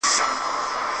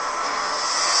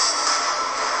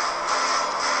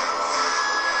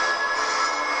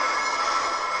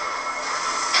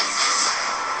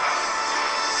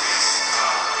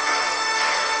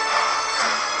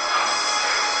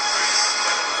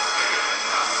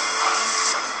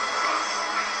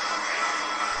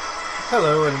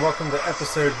Hello and welcome to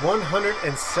episode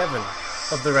 107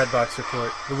 of the Redbox Report,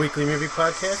 the weekly movie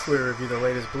podcast where we review the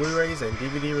latest Blu-rays and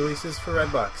DVD releases for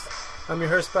Redbox. I'm your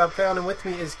host Bob Fowle, and with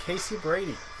me is Casey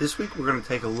Brady. This week we're going to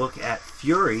take a look at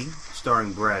Fury,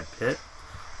 starring Brad Pitt.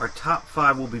 Our top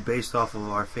 5 will be based off of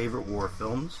our favorite war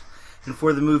films. And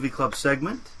for the movie club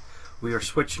segment, we are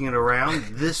switching it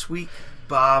around. This week,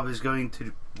 Bob is going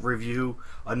to review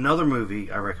another movie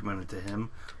I recommended to him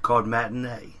called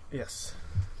Matinee. Yes.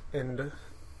 And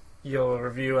you'll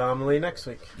review Amelie next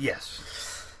week.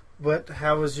 Yes. But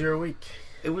how was your week?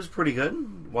 It was pretty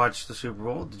good. Watched the Super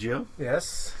Bowl. Did you?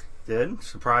 Yes. Did.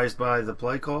 Surprised by the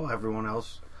play call. Everyone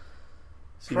else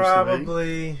seems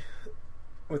Probably,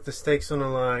 with the stakes on the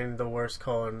line, the worst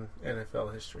call in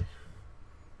NFL history.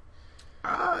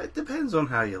 It depends on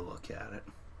how you look at it.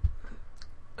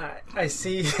 I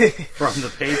see. From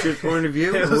the Patriots' point of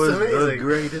view, It it was was amazing. the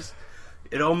greatest.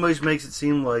 It almost makes it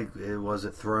seem like was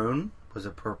it thrown? Was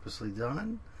it purposely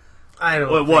done? I don't.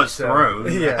 Well, it think was so.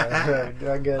 thrown. Yeah,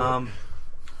 I get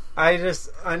it.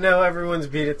 I know everyone's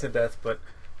beat it to death, but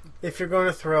if you're going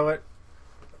to throw it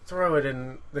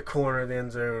in the corner of the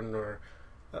end zone or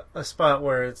a spot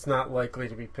where it's not likely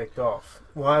to be picked off.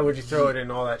 Why would you throw it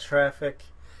in all that traffic?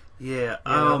 Yeah.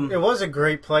 You know, it was a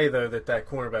great play though that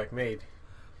cornerback made.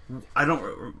 I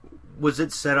don't. Was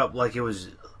it set up like it was?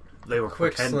 They were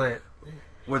Quick slant.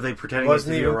 Were they pretending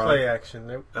Wasn't it to be even a run? play action.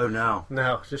 Nope. Oh no.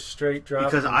 No, just straight drop.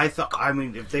 Because I thought,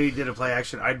 if they did a play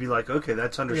action, I'd be like, okay,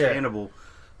 that's understandable. Yeah.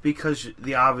 Because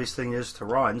the obvious thing is to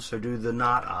run, so do the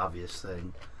not obvious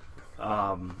thing.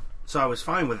 So I was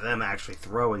fine with them actually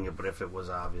throwing it, but if it was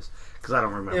obvious, because I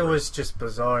don't remember. It was just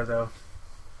bizarre, though.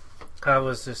 I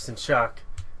was just in shock.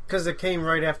 Because it came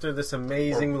right after this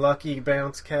amazing lucky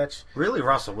bounce catch. Really,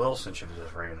 Russell Wilson should have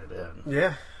just ran it in.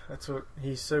 Yeah, that's what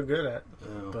he's so good at.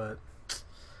 Yeah. But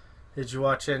did you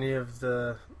watch any of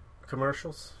the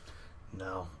commercials?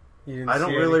 No. You didn't I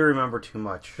don't really remember too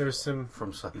much. There was some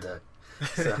from Sunday.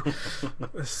 So.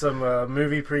 some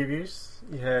movie previews.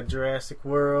 You had Jurassic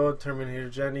World, Terminator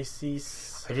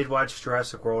Genisys. I did watch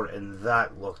Jurassic World, and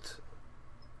that looked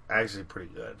actually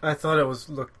pretty good. I thought it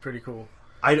looked pretty cool.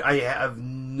 I have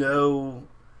no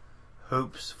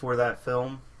hopes for that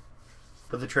film,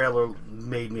 but the trailer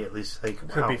made me at least think,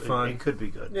 could be fun. It could be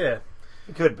good. Yeah.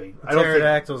 It could be. The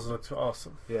pterodactyls looked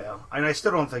awesome. Yeah, and I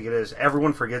still don't think it is.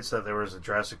 Everyone forgets that there was a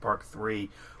Jurassic Park 3,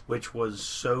 which was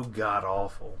so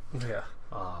god-awful. Yeah.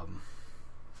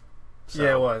 So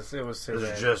yeah, it was. It was so bad.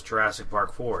 It's just Jurassic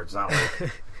Park 4. It's not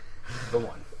like the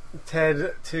one.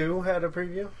 Ted 2 had a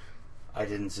preview? I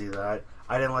didn't see that.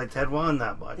 I didn't like Ted 1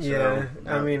 that much. Yeah, so,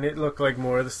 no. I mean, it looked like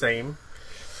more of the same.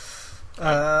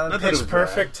 Pitch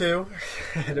Perfect 2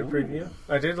 had a preview.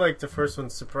 I did like the first one,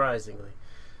 surprisingly.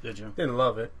 Did you? Didn't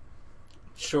love it.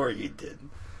 Sure you did.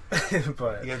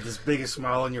 But you have this biggest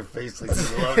smile on your face like you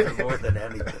love it more than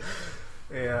anything.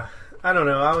 Yeah. I don't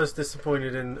know. I was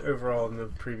disappointed overall in the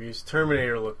previews.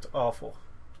 Terminator looked awful.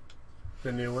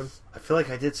 The new one. I feel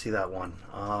like I did see that one.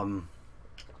 I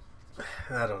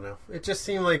don't know. It just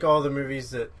seemed like all the movies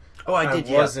that I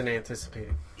wasn't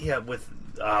anticipating. Yeah, with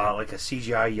like a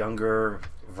CGI younger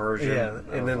version. Yeah,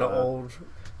 and then the old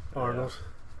Arnold.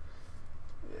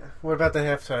 Yeah. What about the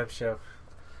halftime show?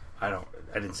 I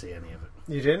didn't see any of it.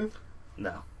 You didn't?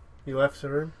 No. You left the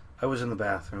room? I was in the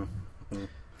bathroom.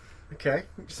 Okay.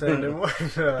 Say no more.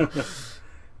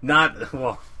 Not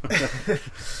well.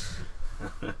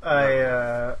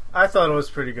 I thought it was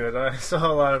pretty good. I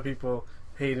saw a lot of people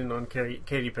hating on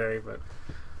Katy Perry, but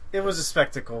it was a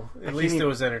spectacle. At least it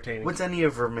was entertaining. What's any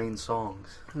of her main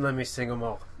songs? Let me sing them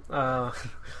all.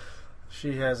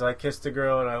 She has "I Kissed a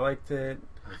Girl and I Liked It,"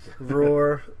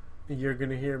 "Roar," "You're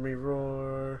Gonna Hear Me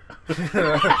Roar."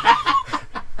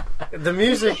 The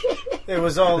music, it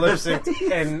was all lip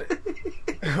synced and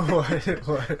what?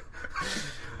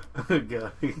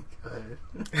 Go ahead.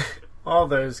 All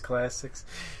those classics.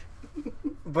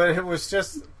 But it was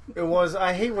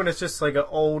I hate when it's just like an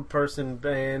old person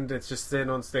band that's just sitting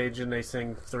on stage and they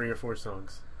sing 3 or 4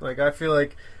 songs. Like, I feel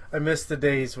like I miss the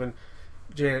days when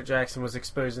Janet Jackson was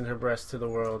exposing her breasts to the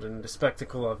world and the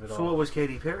spectacle of it all. So what was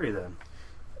Katy Perry then?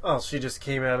 Oh, she just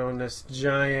came out on this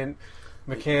giant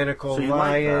mechanical so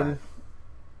lion. Like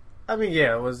I mean,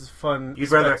 yeah, it was fun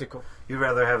spectacle. You'd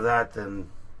rather have that than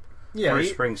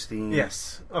Bruce Springsteen.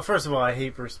 Yes. Well, first of all, I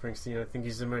hate Bruce Springsteen. I think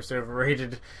he's the most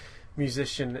overrated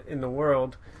musician in the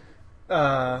world.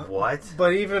 What?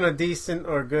 But even a decent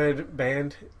or good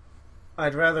band,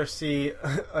 I'd rather see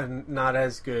a not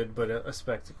as good, but a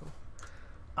spectacle.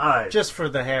 Just for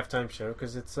the halftime show,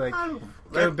 because it's like,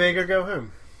 go big or go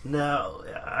home. No,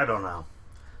 I don't know.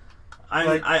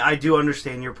 I do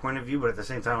understand your point of view, but at the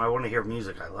same time, I want to hear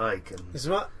music I like. And It's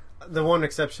not, the one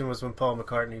exception was when Paul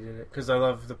McCartney did it, because I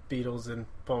love the Beatles and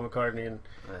Paul McCartney, and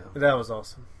that was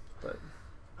awesome. But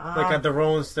like at the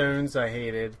Rolling Stones, I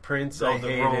hated. Prince, I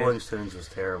hated. The Rolling Stones was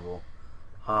terrible.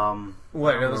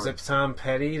 What, it was like Tom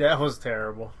Petty? That was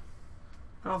terrible.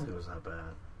 I don't think it was that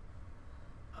bad.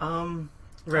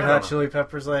 Red Hot Chili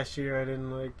Peppers last year, I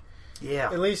didn't like.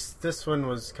 Yeah. At least this one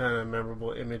was kind of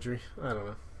memorable imagery. I don't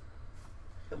know.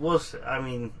 Well, I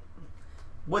mean,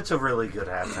 what's a really good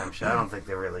halftime show? I don't think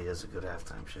there really is a good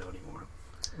halftime show anymore.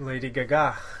 Lady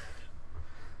Gaga.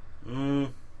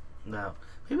 No.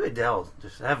 Maybe Adele.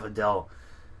 Just have Adele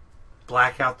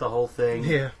black out the whole thing.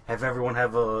 Yeah. Have everyone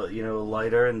have a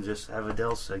lighter and just have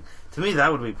Adele sing. To me,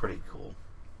 that would be pretty cool.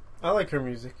 I like her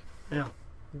music. Yeah.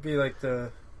 It'd be like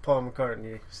the Paul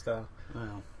McCartney style.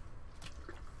 Well.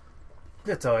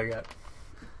 That's all I got.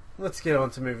 Let's get on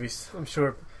to movies. I'm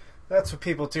sure that's what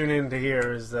people tune in to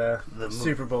hear is the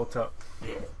Super Bowl talk.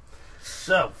 Yeah.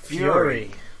 So,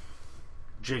 Fury.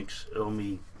 Jinx owe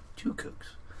me 2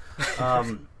 Cokes.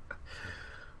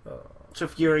 So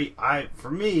Fury, for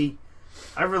me,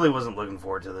 I really wasn't looking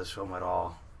forward to this film at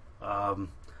all. I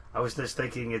was just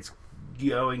thinking it's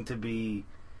going to be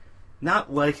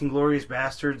not like Inglourious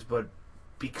Bastards, but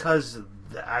because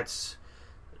that's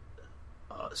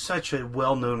such a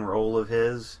well-known role of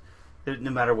his,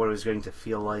 no matter what, it was going to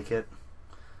feel like it.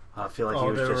 I feel like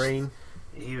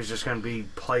he was just going to be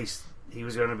placed. He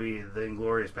was going to be the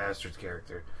Inglourious Bastards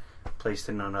character placed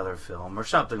in another film or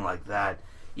something like that.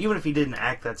 Even if he didn't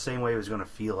act that same way, he was going to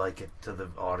feel like it to the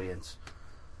audience.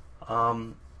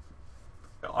 I'm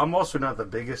also not the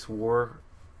biggest war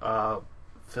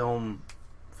film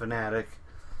fanatic,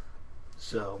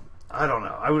 so I don't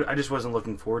know. I just wasn't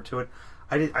looking forward to it.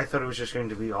 I thought it was just going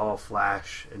to be all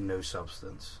flash and no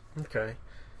substance. Okay.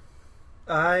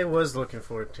 I was looking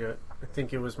forward to it. I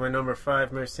think it was my number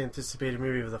 5 most anticipated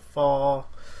movie of the fall.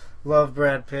 Love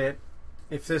Brad Pitt.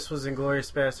 If this was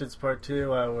Inglourious Bastards Part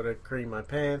 2, I would have creamed my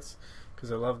pants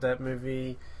because I love that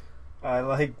movie. I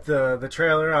liked the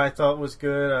trailer. I thought was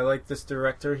good. I liked this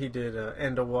director. He did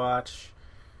End of Watch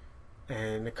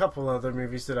and a couple other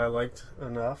movies that I liked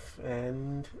enough.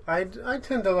 And I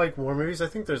tend to like war movies. I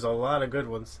think there's a lot of good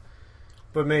ones.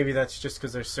 But maybe that's just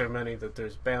because there's so many that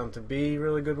there's bound to be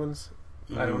really good ones.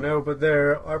 I don't know, but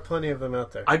there are plenty of them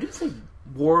out there. I do think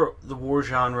the war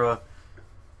genre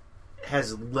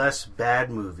has less bad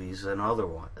movies than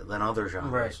other genres.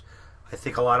 Right. I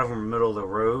think a lot of them are middle of the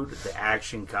road. The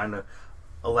action kind of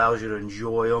allows you to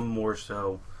enjoy them more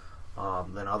so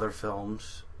than other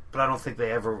films. But I don't think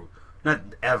they ever, not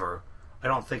ever, I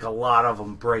don't think a lot of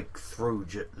them break through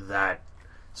that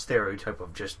stereotype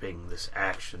of just being this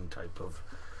action type of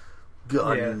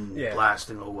gun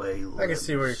blasting away. I can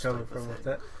see where you're coming from with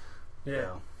that.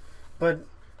 Yeah. But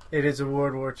it is a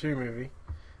World War II movie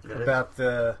about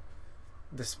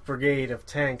this brigade of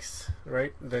tanks,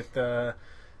 right? That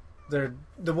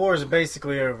the war is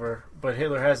basically over, but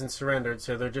Hitler hasn't surrendered,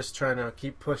 so they're just trying to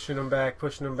keep pushing them back.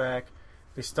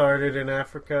 They started in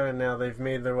Africa, and now they've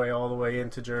made their way all the way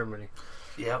into Germany.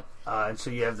 Yep. And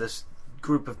so you have this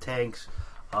group of tanks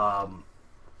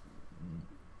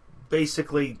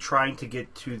basically trying to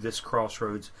get to this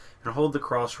crossroads and hold the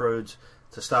crossroads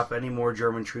to stop any more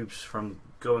German troops from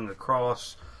going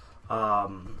across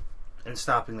and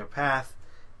stopping their path.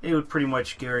 It would pretty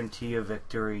much guarantee a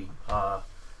victory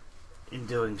in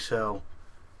doing so.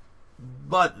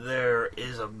 But there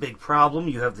is a big problem.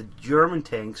 You have the German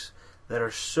tanks that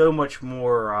are so much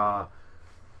more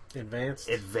advanced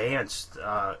in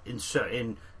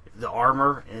the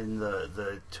armor and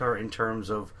in terms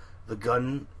of the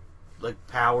gun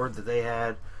power that they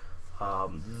had,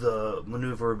 the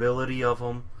maneuverability of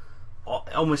them,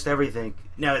 almost everything.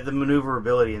 Now the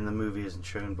maneuverability in the movie isn't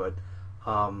shown, but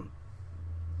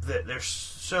they're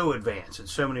so advanced in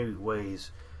so many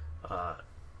ways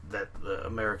that the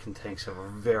American tanks have a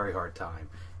very hard time.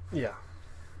 Yeah.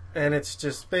 And it's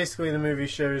just basically the movie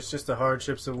shows just the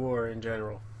hardships of war in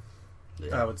general.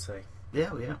 Yeah. I would say.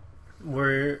 Yeah.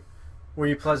 Were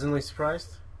you pleasantly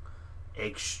surprised?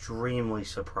 Extremely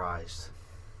surprised.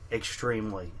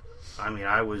 Extremely. I mean,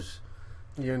 I was.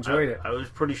 You enjoyed it. I was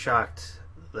pretty shocked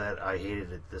that I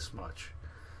hated it this much.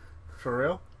 For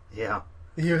real? Yeah.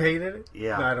 You hated it?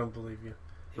 Yeah. No, I don't believe you.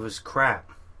 It was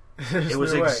crap. It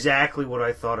was exactly what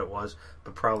I thought it was,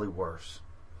 but probably worse.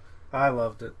 I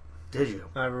loved it. Did you?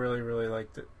 I really, really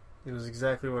liked it. It was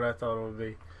exactly what I thought it would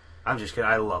be. I'm just kidding.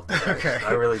 I loved it. Okay.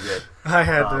 I really did. I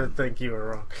had to think you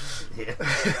were wrong. Yeah.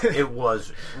 It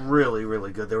was really,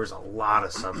 really good. There was a lot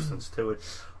of substance to it.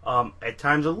 At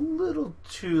times a little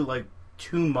too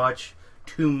much,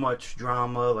 too much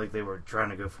drama, like they were trying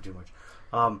to go for too much.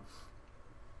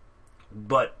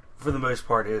 But for the most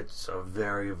part, it's a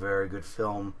very, very good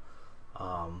film.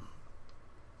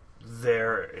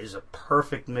 There is a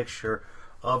perfect mixture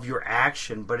of your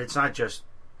action, but it's not just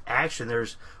action.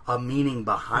 There's a meaning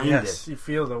behind it. Yes, you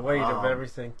feel the weight of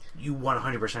everything. You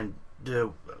 100%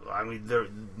 do. I mean,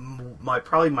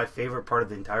 probably my favorite part of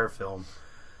the entire film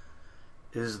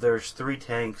is there's 3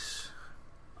 tanks,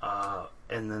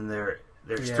 and then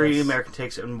there's 3 American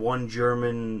tanks and 1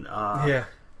 German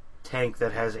tank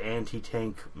that has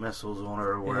anti-tank missiles on it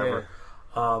or whatever.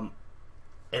 Yeah.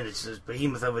 And it's this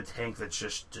behemoth of a tank that's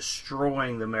just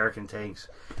destroying the American tanks.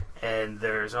 And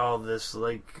there's all this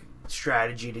like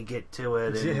strategy to get to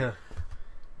it. And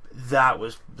that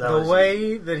was the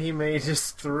way that he made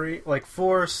his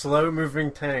 4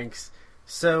 slow-moving tanks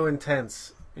so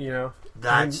intense. You know,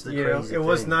 that's the crazy thing. It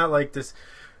was not like this.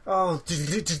 Oh,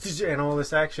 and all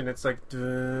this action. It's like,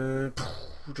 but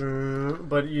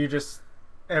you're just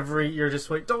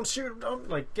like, don't shoot him, don't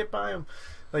like get by him.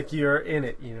 Like you're in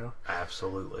it, you know.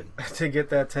 Absolutely. To get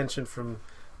that tension from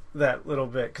that little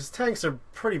bit, because tanks are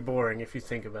pretty boring if you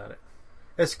think about it.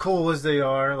 As cool as they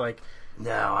are, like.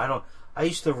 No, I don't. I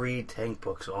used to read tank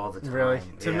books all the time. Really,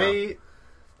 to me,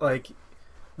 like,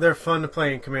 they're fun to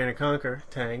play in Command and Conquer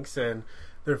tanks, and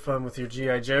they're fun with your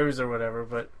GI Joes or whatever.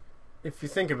 But if you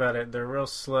think about it, they're real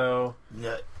slow.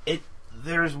 No,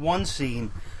 there's one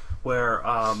scene where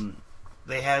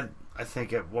they had, I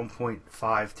think, at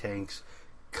 1.5 tanks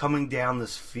coming down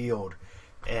this field,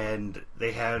 and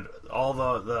they had all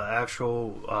the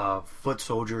actual foot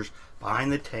soldiers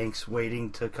behind the tanks waiting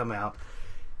to come out,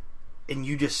 and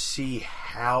you just see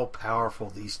how powerful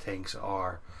these tanks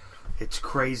are. It's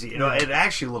crazy. You know, it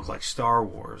actually looked like Star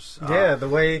Wars. Yeah, the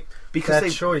way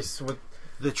because choice with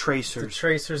the tracers. The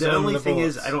tracers. The only thing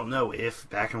bullets. is, I don't know if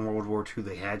back in World War II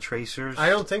they had tracers. I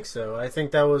don't think so. I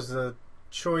think that was the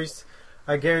choice.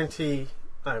 I guarantee.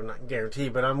 I'm not guarantee,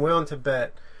 but I'm willing to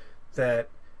bet that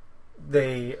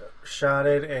they shot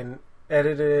it and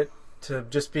edited it to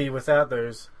just be without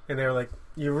those, and they were like,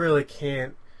 you really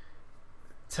can't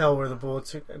tell where the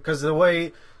bullets are, because the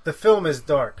way the film is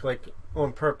dark, like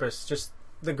on purpose, just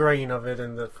the grain of it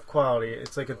and the quality.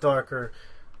 It's like a darker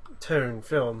tone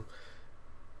film,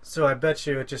 so I bet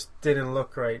you it just didn't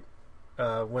look right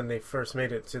when they first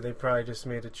made it. So they probably just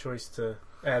made a choice to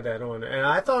add that on, and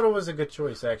I thought it was a good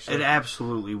choice, actually. It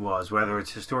absolutely was. Whether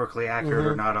it's historically accurate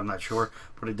or not, I'm not sure,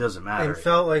 but it doesn't matter. It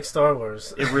felt like Star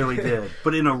Wars. It really did,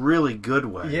 but in a really good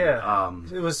way. Yeah,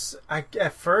 it was.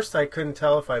 At first I couldn't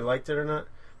tell if I liked it or not,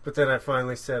 but then I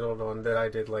finally settled on that I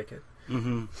did like it.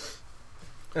 Mm-hmm.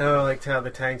 And I liked how the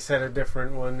tanks had a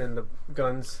different one and the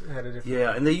guns had a different one.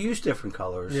 Yeah, and they used different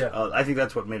colors. Yeah. I think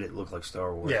that's what made it look like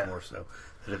Star Wars more so.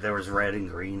 That there was red and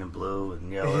green and blue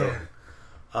and yellow. Yeah.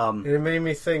 And it made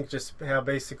me think just how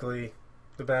basically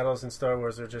the battles in Star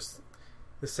Wars are just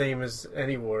the same as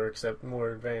any war except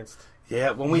more advanced.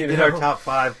 Yeah, when we did our top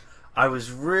 5, I was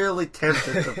really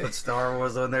tempted to put Star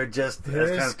Wars on there just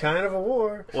as kind of a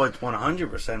war. Well, it's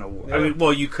 100% a war. Yeah. I mean,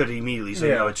 well, you could immediately say,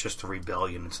 no, it's just a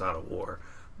rebellion, it's not a war.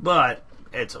 But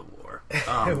it's a war.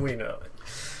 We know it.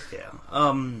 Yeah.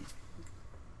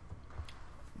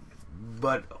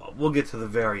 But we'll get to the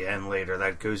very end later.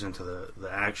 That goes into the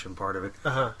action part of it.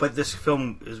 Uh-huh. But this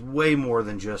film is way more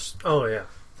than just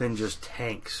than just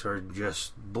tanks or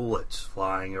just bullets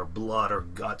flying or blood or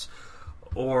guts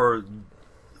or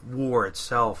war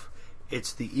itself.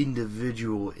 It's the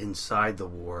individual inside the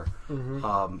war.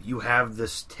 Mm-hmm. You have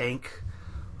this tank,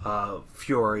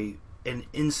 Fury, and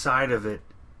inside of it,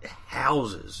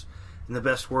 houses. And the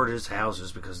best word is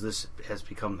houses because this has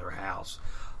become their house.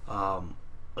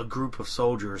 A group of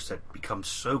soldiers that become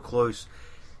so close,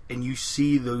 and you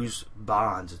see those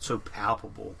bonds. It's so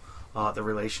palpable, the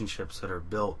relationships that are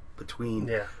built between.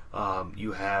 Yeah.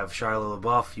 You have Shia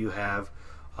LaBeouf, you have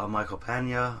Michael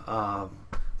Pena, or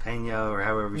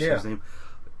however you say his name,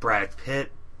 Brad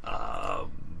Pitt.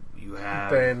 You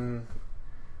have Ben.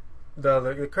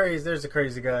 The crazy. There's a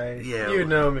crazy guy. Yeah, you'd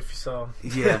know him if you saw him.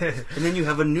 Yeah, and then you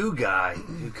have a new guy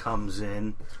who comes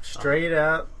in straight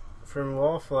out from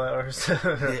Wallflowers.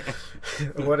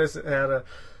 What is it?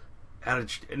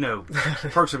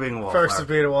 Perks of Being a Wallflower. Perks of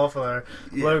Being a Wallflower.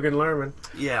 Yeah. Logan Lerman.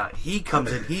 Yeah, he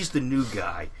comes in. He's the new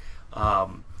guy.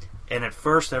 And at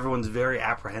first, everyone's very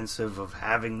apprehensive of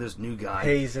having this new guy.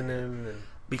 Hazing him.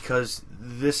 Because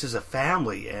this is a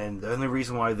family, and the only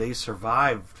reason why they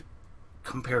survived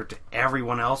compared to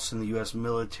everyone else in the U.S.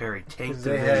 military tank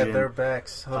division. They had their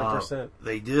backs, 100%.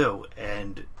 They do,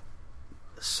 and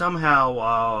somehow,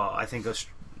 I think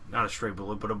not a stray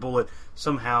bullet, but a bullet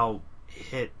somehow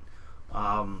hit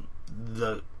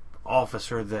the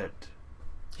officer that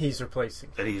he's replacing.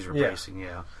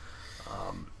 Yeah.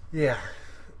 Yeah,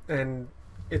 and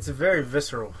it's very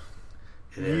visceral.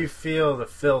 You is. feel the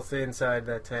filth inside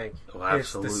that tank. Oh,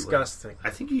 absolutely. It's disgusting. I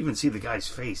think you even see the guy's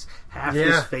face. Half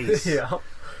his face. Yeah.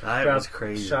 That was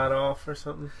crazy. Shot off or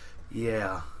something.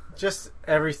 Yeah. Just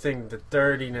everything, the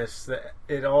dirtiness,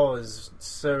 it all is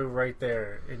so right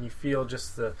there. And you feel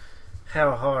just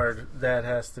how hard that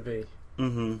has to be.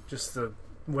 Mm-hmm. Just the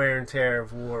wear and tear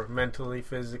of war, mentally,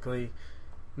 physically,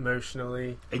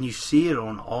 emotionally. And you see it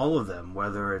on all of them,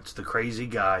 whether it's the crazy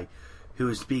guy who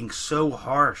is being so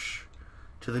harsh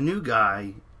to the new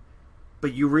guy,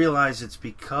 but you realize it's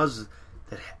because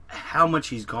that how much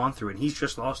he's gone through, and he's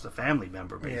just lost a family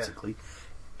member basically,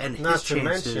 and his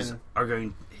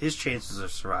chances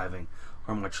of surviving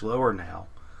are much lower now.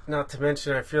 Not to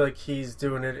mention, I feel like he's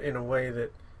doing it in a way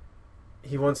that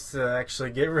he wants to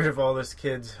actually get rid of all this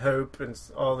kid's hope and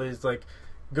all these like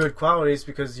good qualities,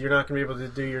 because you're not going to be able to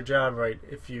do your job right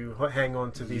if you hang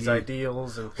on to these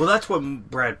ideals. And well, that's what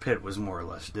Brad Pitt was more or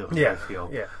less doing. I feel.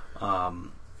 Yeah.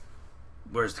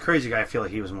 Whereas the crazy guy, I feel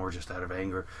like he was more just out of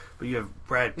anger. But you have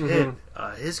Brad Pitt,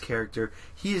 his character.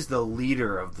 He is the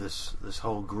leader of this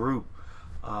whole group.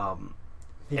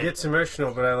 He gets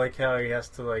emotional, but I like how he has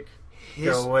to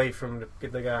go away from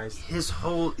the guys.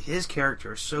 His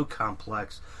character is so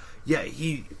complex. Yeah,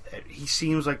 he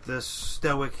seems like this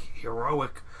stoic,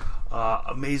 heroic,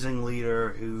 amazing leader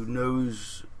who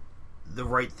knows the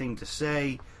right thing to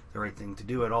say, the right thing to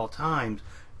do at all times.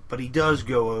 But he does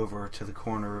go over to the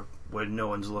corner when no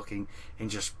one's looking and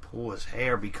just pull his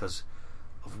hair because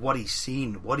of what he's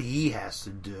seen, what he has to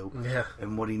do,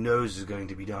 and what he knows is going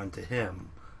to be done to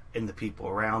him and the people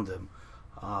around him.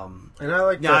 And I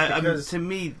like that because to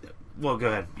me, well, go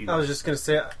ahead. I was just going to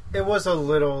say it was a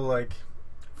little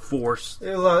forced.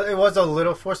 It was a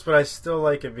little forced, but I still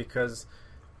like it because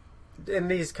in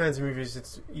these kinds of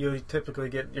movies, you typically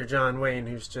get your John Wayne,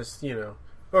 who's just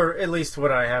or at least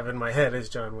what I have in my head is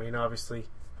John Wayne. Obviously,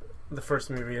 the first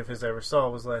movie of his I ever saw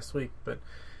was last week, but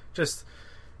just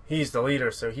he's the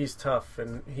leader, so he's tough,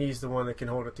 and he's the one that can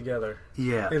hold it together.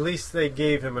 Yeah. At least they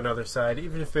gave him another side,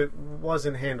 even if it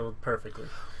wasn't handled perfectly.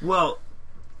 Well,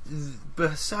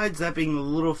 besides that being a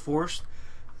little forced,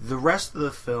 the rest of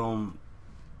the film,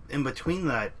 in between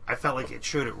that, I felt like it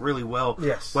showed it really well.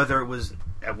 Yes. Whether it was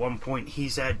at one point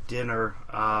he's at dinner,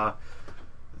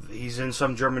 he's in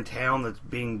some German town that's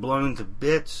being blown to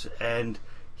bits, and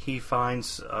he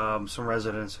finds some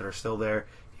residents that are still there.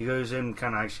 He goes in,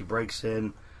 kind of actually breaks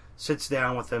in, sits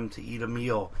down with them to eat a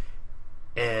meal,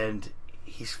 and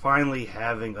he's finally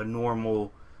having a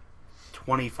normal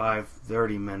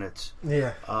 25-30 minutes.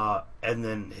 Yeah. And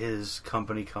then his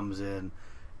company comes in,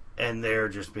 and they're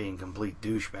just being complete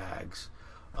douchebags.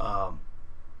 And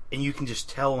you can just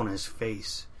tell on his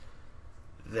face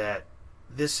that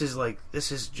this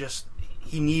is just,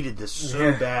 he needed this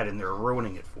so bad, and they're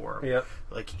ruining it for him. Yep.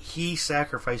 Like, he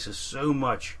sacrifices so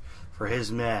much for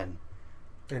his men.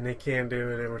 And they can do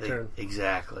it in return.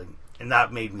 Exactly. And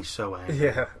that made me so angry.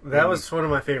 Yeah, that was one of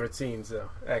my favorite scenes, though.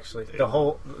 Actually, that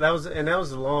was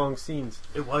the long scenes.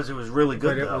 It was really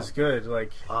good. But it was good,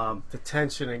 the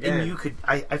tension again. And you could,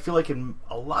 I feel like in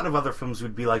a lot of other films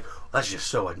would be like, that's just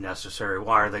so unnecessary.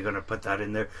 Why are they going to put that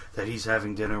in there? That he's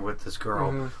having dinner with this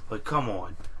girl? Mm-hmm. Like, come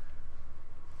on.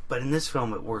 But in this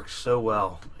film, it works so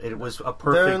well. It was a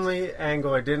perfect. The only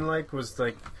angle I didn't like was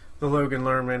the Logan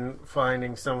Lerman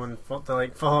finding someone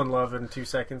to fall in love in 2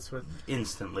 seconds with.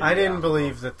 Instantly. I didn't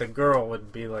believe that the girl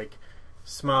would be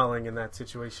smiling in that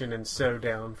situation and so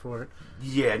down for it.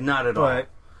 Yeah, not at all. But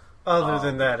other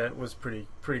than that, it was pretty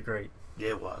great.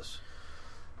 It was.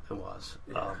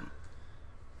 Yeah.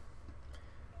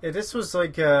 This was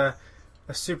like a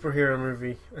superhero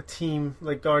movie, a team,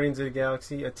 like Guardians of the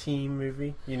Galaxy, a team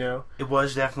movie, It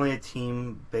was definitely a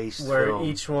team-based where film.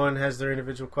 each one has their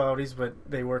individual qualities, but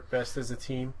they work best as a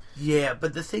team. Yeah,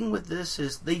 but the thing with this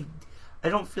is I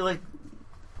don't feel like...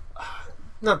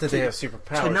 Not that they have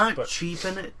superpowers, to not but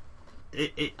cheapen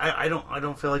it, I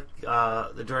don't feel like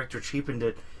the director cheapened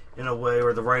it in a way,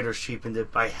 or the writers cheapened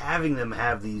it by having them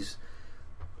have these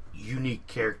unique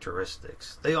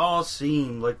characteristics. They all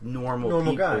seem like normal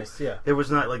people. guys. Yeah, There was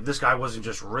not like this guy wasn't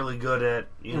just really good at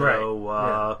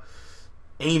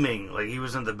aiming. Like he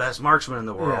wasn't the best marksman in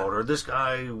the world, or this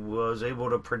guy was able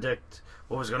to predict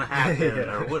what was going to happen,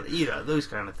 or what those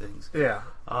kind of things. Yeah.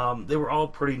 They were all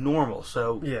pretty normal.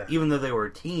 So even though they were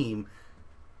a team,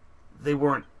 they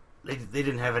weren't. They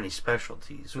didn't have any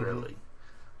specialties really,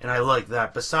 and I like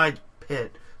that. Besides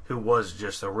Pitt, who was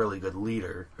just a really good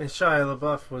leader, and Shia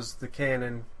LaBeouf was the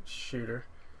cannon shooter.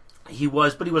 He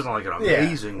was, but he wasn't like an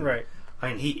amazing. Yeah, right.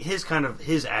 I mean,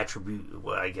 his attribute,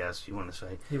 well, I guess you want to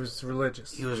say, He was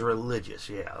religious. he was religious.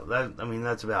 Yeah,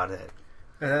 that's about it.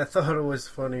 And I thought it was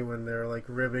funny when they're like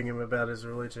ribbing him about his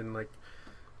religion, like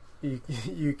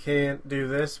you can't do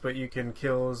this, but you can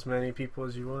kill as many people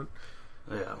as you want.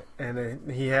 Yeah.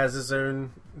 And he has his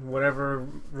own, whatever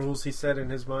rules he set in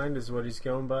his mind is what he's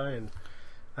going by. And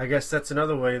I guess that's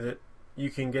another way that you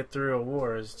can get through a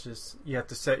war, is just you have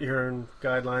to set your own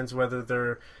guidelines, whether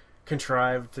they're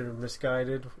contrived or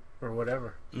misguided or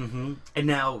whatever. Mm-hmm. And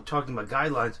now, talking about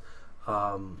guidelines,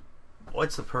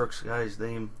 what's the Perks guy's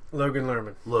name? Logan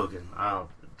Lerman. Logan.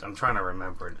 I'm trying to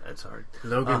remember it. It's hard.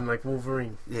 Logan, like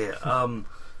Wolverine. Yeah.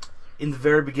 In the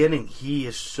very beginning, he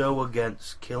is so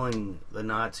against killing the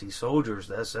Nazi soldiers,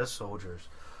 the SS soldiers.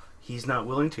 He's not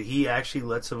willing to. He actually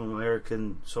let some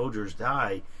American soldiers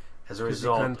die as a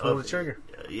result pull the trigger.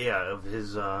 Of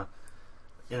his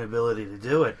inability to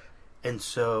do it. And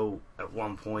so, at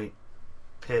one point,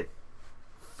 Pitt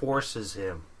forces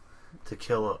him to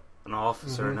kill an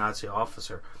officer, a Nazi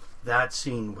officer. That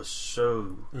scene was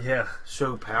so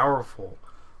powerful.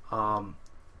 And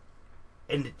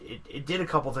it did a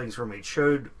couple things for me. It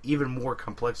showed even more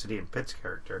complexity in Pitt's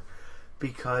character,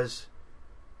 because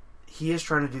he is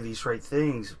trying to do these right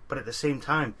things, but at the same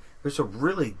time, there's a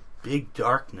really big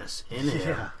darkness in him.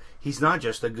 Yeah. He's not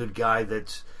just a good guy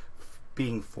that's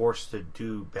being forced to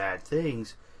do bad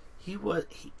things.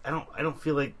 I don't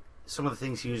feel like some of the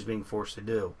things he was being forced to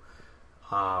do.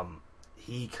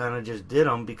 He kind of just did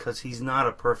them because he's not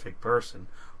a perfect person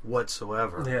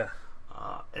whatsoever. Yeah.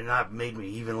 And that made me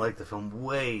even like the film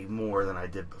way more than I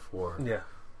did before. Yeah.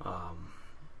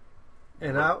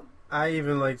 And I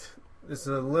even liked, this is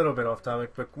a little bit off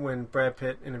topic, but when Brad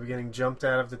Pitt in the beginning jumped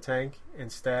out of the tank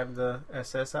and stabbed the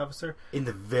SS officer. In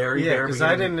the very because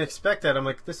I didn't expect that. I'm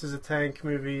like, this is a tank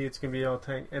movie, it's going to be all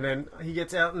tank. And then he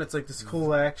gets out and it's like this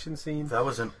cool action scene. That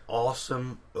was an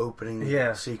awesome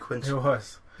opening sequence. It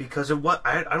was. Because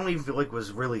I don't even feel like it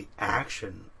was really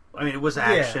action. I mean, it was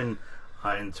action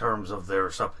in terms of there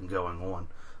was something going on.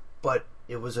 But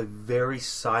it was a very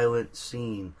silent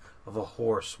scene of a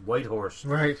horse, white horse,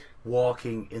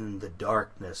 walking in the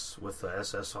darkness with the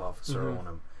SS officer on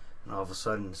him. And all of a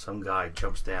sudden, some guy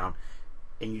jumps down,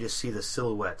 and you just see the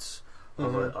silhouettes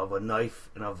of a knife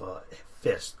and of a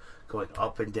fist going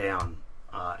up and down,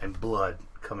 and blood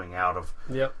coming out of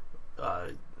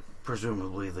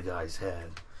presumably the guy's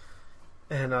head.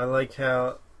 And I like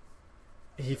how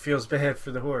he feels bad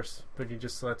for the horse, but he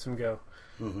just lets him go.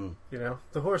 Mm-hmm. You know,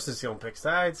 the horse is going to pick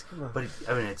sides. Come on. But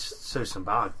I mean, it's so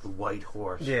symbolic. The white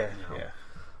horse. Yeah,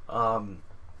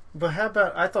 But how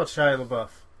about? I thought Shia LaBeouf,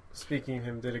 speaking of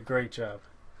him, did a great job.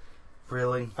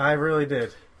 Really, I really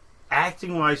did.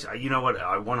 Acting wise, you know what?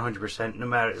 100%. No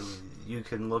matter, you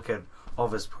can look at all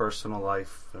of his personal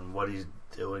life and what he's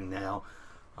doing now.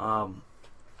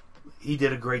 He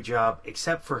did a great job,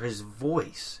 except for his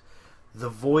voice. The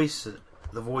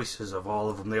voices of all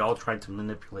of them, they all tried to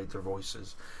manipulate their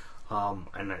voices.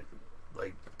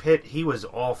 Like Pitt, he was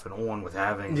off and on with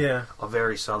having a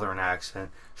very southern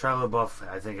accent. Shia LaBeouf,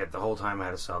 I think, at the whole time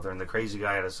had a southern. The crazy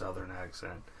guy had a southern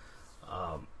accent.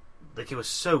 Like, it was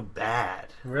so bad.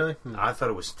 Really? I thought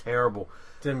it was terrible.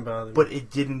 Didn't bother me. But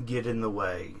it didn't get in the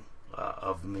way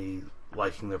of me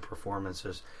liking their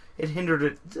performances. It hindered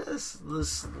it just the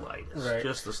slightest.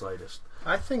 Just the slightest.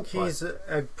 I think he's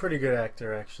a pretty good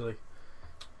actor, actually.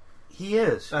 He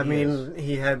is. I mean,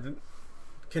 he had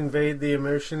conveyed the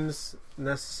emotions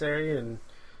necessary, and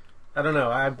I don't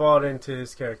know. I bought into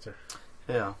his character.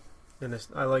 Yeah. And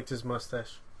I liked his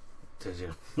mustache. Did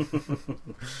you?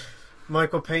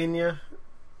 Michael Pena,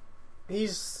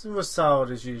 was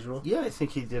solid as usual. Yeah, I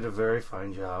think he did a very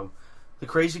fine job. The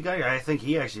crazy guy, I think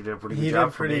he actually did a pretty good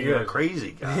job for being a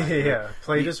crazy guy.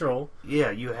 Played his role.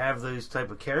 Yeah, you have those type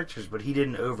of characters, but he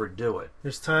didn't overdo it.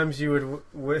 There's times you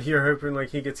you're hoping like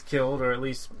he gets killed or at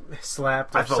least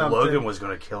slapped. I thought Logan was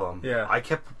going to kill him. Yeah, I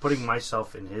kept putting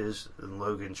myself in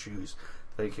Logan's shoes,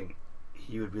 thinking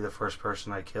he would be the first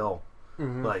person I kill.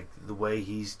 Mm-hmm. Like the way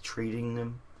he's treating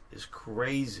them is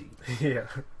crazy. Yeah,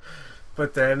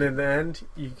 but then in the end,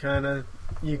 you kind of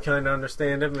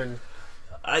understand him and.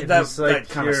 He's like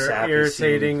that your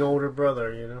irritating scene. Older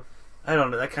brother, you know. I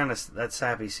don't know that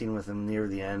sappy scene with him near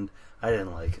the end. I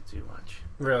didn't like it too much.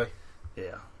 Really?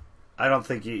 Yeah, I don't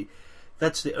think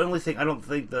that's the only thing. I don't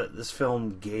think that this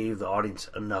film gave the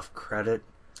audience enough credit.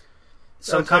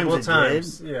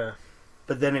 Sometimes did. Yeah.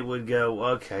 But then it would go,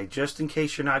 okay, just in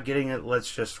case you're not getting it,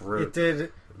 let's just root. It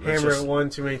did hammer it one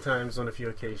too many times on a few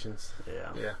occasions. Yeah.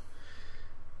 Yeah.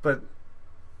 But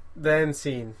the end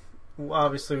scene.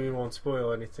 Obviously, we won't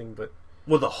spoil anything, but...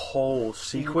 Well, the whole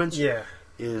sequence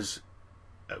is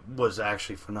was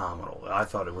actually phenomenal. I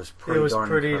thought it was It was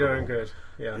pretty incredible. darn good.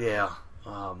 Yeah.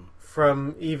 Yeah.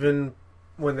 From even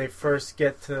when they first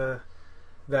get to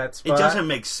that spot. It doesn't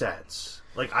make sense.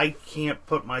 Like, I can't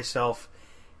put myself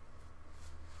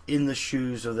in the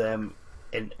shoes of them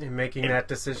and making that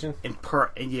decision.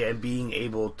 And being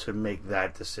able to make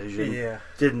that decision. Yeah.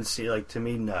 Didn't see, like, to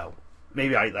me, no.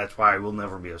 Maybe that's why I will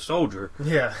never be a soldier.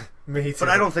 Yeah, me too. But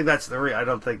I don't think that's I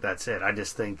don't think that's it. I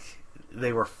just think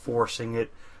they were forcing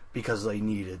it because they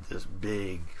needed this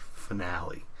big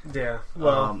finale. Yeah,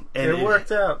 well, and it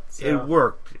worked out. So. It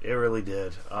worked. It really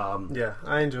did. Yeah,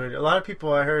 I enjoyed it. A lot of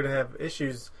people I heard have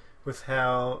issues with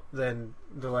how then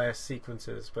the last sequence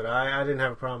is, but I didn't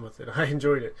have a problem with it. I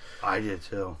enjoyed it. I did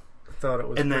too. I thought it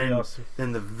was pretty awesome.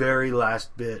 Then the very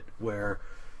last bit where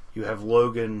you have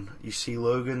Logan, you see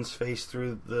Logan's face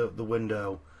through the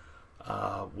window,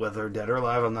 whether dead or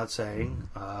alive, I'm not saying,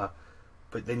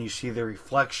 but then you see the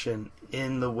reflection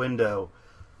in the window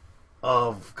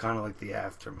of kind of like the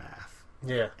aftermath.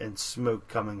 Yeah. And smoke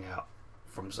coming out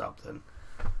from something.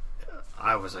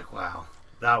 I was like, wow,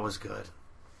 that was good.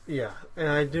 Yeah, and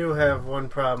I do have one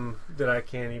problem that I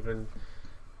can't even...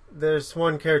 There's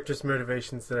one character's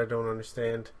motivations that I don't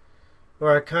understand.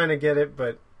 Or I kind of get it,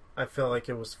 but I felt like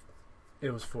it was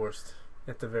forced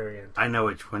at the very end. I know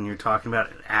which one you're talking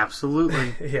about.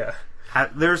 Absolutely. Yeah.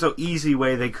 There's an easy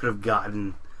way they could have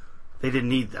gotten... They didn't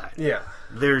need that. Yeah.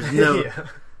 There's no... Yeah.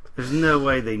 There's no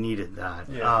way they needed that.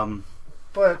 Yeah.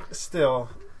 But still,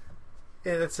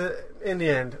 in the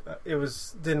end,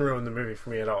 it didn't ruin the movie for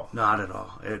me at all. Not at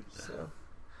all.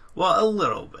 Well, a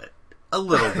little bit. A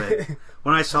little bit.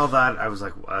 When I saw that, I was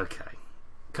like, okay,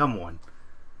 come on.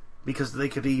 Because they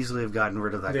could easily have gotten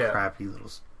rid of that crappy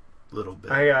little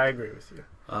bit. I agree with you.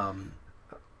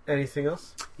 Anything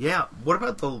else? Yeah. What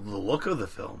about the look of the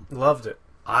film? Loved it.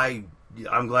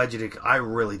 I'm glad you did. I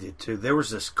really did too. There was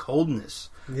this coldness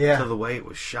to the way it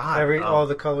was shot. All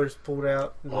the colors pulled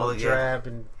out, all drab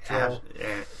and dull.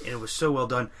 And it was so well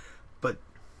done. But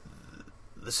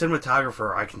the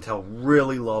cinematographer, I can tell,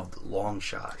 really loved long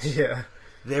shots. Yeah.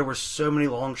 There were so many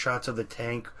long shots of the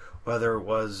tank, whether it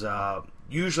was...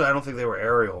 usually, I don't think they were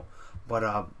aerial,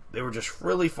 but they were just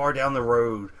really far down the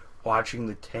road watching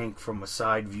the tank from a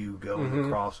side view going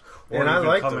across. Or and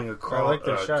even coming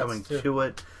across, coming to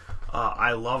it.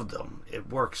 I loved them. It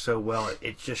worked so well.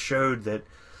 It just showed that,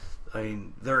 I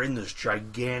mean, they're in this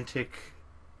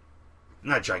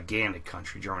not gigantic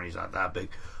country. Germany's not that big,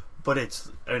 but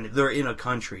they're in a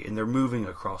country and they're moving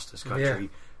across this country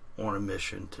on a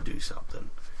mission to do something.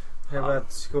 How about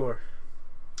the score?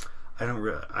 I don't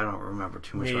remember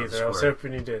too much about the either. score. I was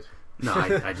hoping you did. No, I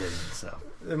didn't. So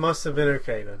it must have been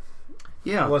okay then.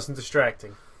 Yeah, it wasn't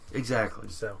distracting. Exactly.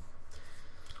 So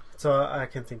that's all I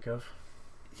can think of.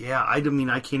 Yeah, I mean,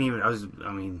 I can't even. I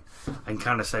can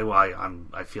kind of say why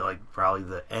I feel like probably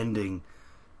the ending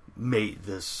made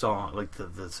this song, like the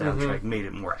soundtrack, made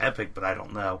it more epic, but I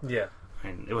don't know. Yeah, I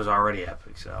mean, it was already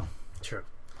epic, so. True.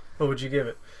 What would you give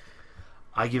it?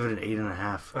 I give it an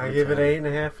 8.5. I give it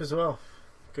 8.5 as well.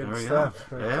 Good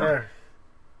stuff. Right there.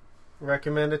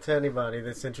 Recommend it to anybody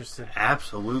that's interested.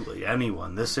 Absolutely,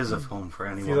 anyone. This is a film for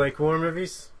anyone. If you like war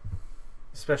movies,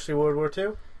 especially World War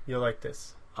II, you'll like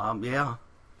this. Yeah.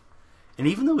 And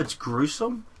even though it's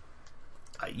gruesome,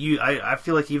 I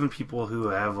feel like even people who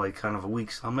have like kind of a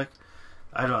weak stomach,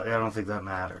 I don't think that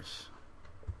matters.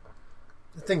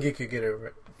 I think you could get over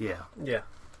it. Yeah. Yeah.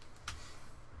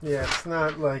 Yeah, it's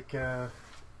not like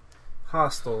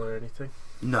hostile or anything.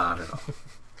 Not at all.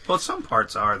 Well, some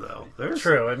parts are though.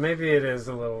 True, and maybe it is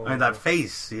a little. I mean, that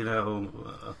face, you know.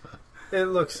 It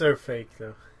looks so fake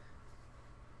though.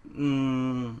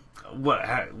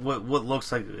 What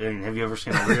looks like? I mean, have you ever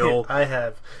seen a real? I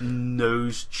have.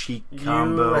 Nose cheek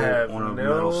combo on a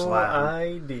metal slab.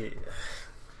 Idea.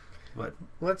 What?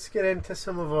 Let's get into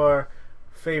some of our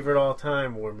favorite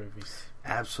all-time war movies.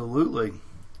 Absolutely.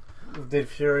 Did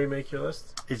Fury make your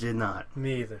list? It did not.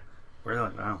 Me either. Really?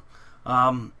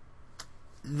 Wow.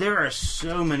 There are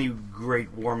so many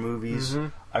great war movies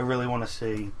I really want to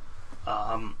see.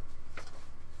 A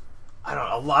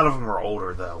lot of them are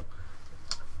older though.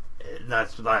 And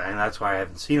that's why I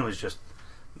haven't seen them. It's just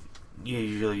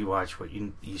usually you watch what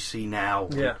you see now,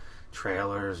 with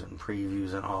trailers and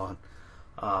previews and all.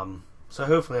 So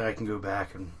hopefully I can go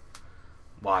back and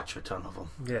watch a ton of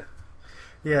them.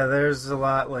 Yeah. There's a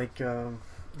lot like The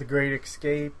Great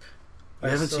Escape. You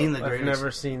haven't seen The Great Escape? I've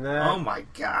never seen that. Oh my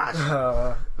gosh!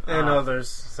 And others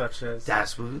such as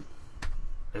Das Boot.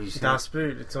 Have you seen Das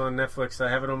Boot? It's on Netflix. I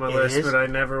have it on my list, but I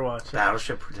never watch it.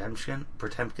 Battleship Potemkin.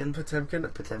 Potemkin.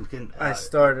 Potemkin. I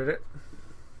started it.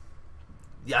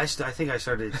 Yeah, I think I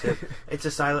started to. It's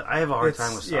a silent. I have a hard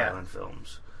time with Yeah. silent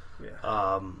films. Yeah.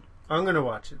 I'm gonna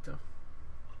watch it though.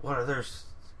 What others?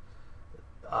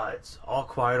 It's All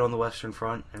Quiet on the Western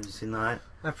Front. Have you seen that?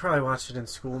 I probably watched it in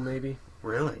school, maybe.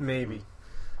 Really? Maybe.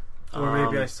 Or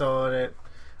maybe I saw it at...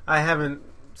 I haven't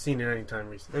seen it any time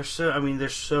recently.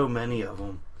 There's so many of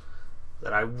them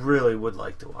that I really would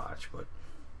like to watch, but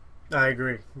I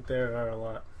agree. There are a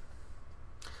lot.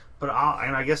 But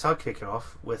I guess I'll kick it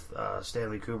off with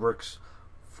Stanley Kubrick's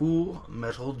Full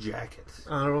Metal Jacket.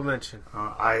 Honorable mention.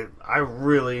 I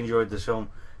really enjoyed this film.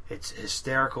 It's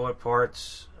hysterical at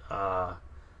parts,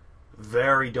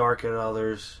 very dark at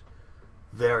others,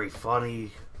 very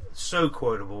funny, so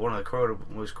quotable. One of the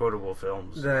most quotable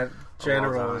films. That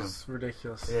general is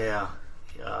ridiculous. Yeah.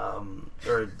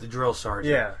 Or the drill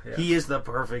sergeant. Yeah. He is the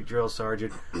perfect drill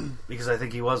sergeant because I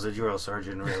think he was a drill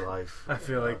sergeant in real life. I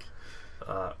feel like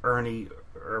Ernie,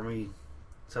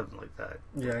 something like that.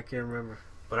 Yeah, I can't remember.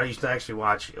 But I used to actually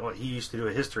watch. He used to do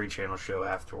a History Channel show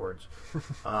afterwards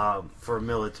for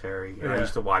military. And I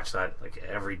used to watch that like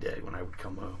every day when I would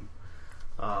come home.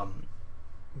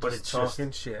 But just it's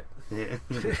talking shit. Yeah.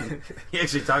 He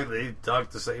actually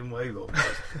talked the same way, though.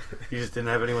 He just didn't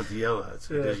have anyone to yell at,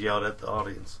 so he just yelled at the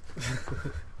audience.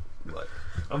 But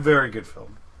a very good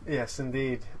film. Yes,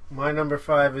 indeed. My number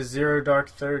 5 is Zero Dark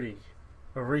 30,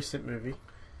 a recent movie.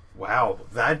 Wow,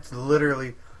 that's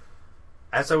literally...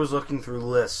 As I was looking through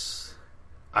lists,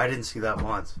 I didn't see that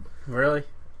once. Really?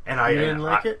 And you didn't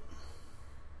like it?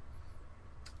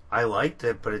 I liked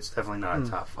it, but it's definitely not a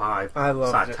top 5. I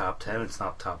loved it. It's not top 10. It's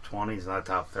not top 20. It's not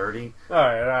top 30. All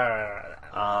right.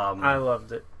 I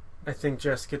loved it. I think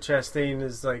Jessica Chastain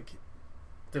is like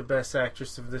the best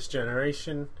actress of this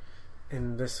generation,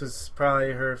 and this was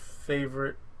probably her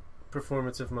favorite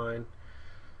performance of mine.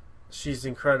 She's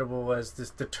incredible as this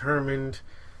determined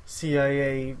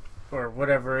CIA or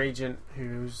whatever agent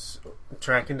who's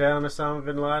tracking down Osama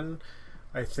bin Laden.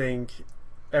 I think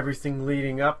everything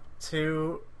leading up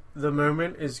to the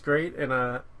moment is great,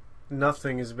 and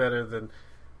nothing is better than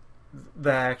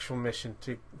the actual mission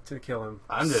to kill him.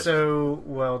 So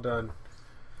well done.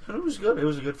 It was good. It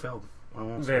was a good film.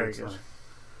 Very good.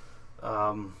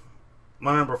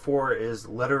 My number 4 is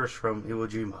Letters from Iwo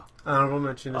Jima. Honorable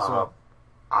mention as well.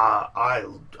 I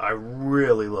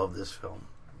really love this film.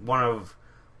 One of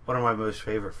my most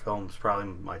favorite films, probably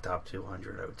my top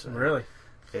 200, I would say. Really?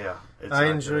 Yeah. I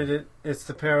enjoyed it. It's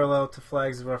the parallel to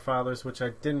Flags of Our Fathers, which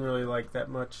I didn't really like that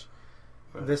much.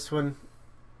 Right. This one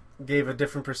gave a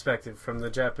different perspective from the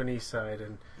Japanese side,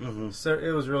 and so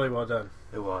it was really well done.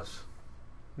 It was.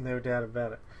 No doubt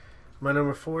about it. My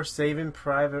number 4, Saving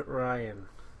Private Ryan.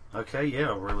 Okay,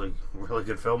 yeah, really, really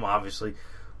good film. Obviously,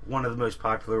 one of the most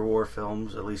popular war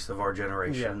films, at least of our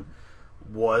generation. Yeah.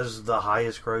 Was the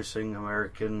highest-grossing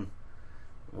American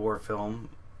war film.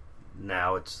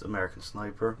 Now it's American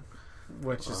Sniper,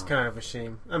 which is kind of a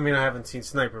shame. I mean, I haven't seen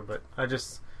Sniper, but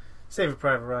Saving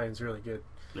Private Ryan's really good.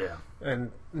 Yeah,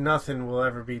 and nothing will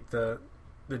ever beat the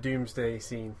Doomsday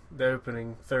scene, the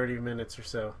opening 30 minutes or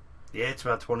so. Yeah, it's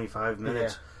about 25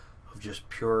 minutes of just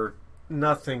pure.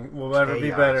 Nothing will ever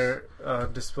be better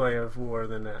display of war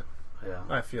than that. Yeah,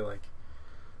 I feel like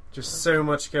just so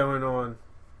much going on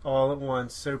all at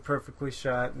once, so perfectly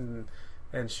shot and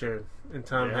showed. And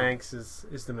Tom Hanks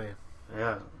is the man.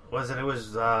 Yeah, it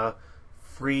was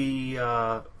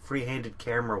free-handed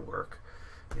camera work,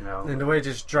 you know. And the way it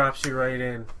just drops you right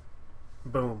in,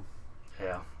 boom.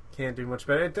 Yeah, can't do much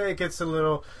better. It goes a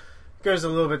little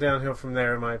bit downhill from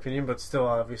there, in my opinion, but still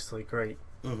obviously great.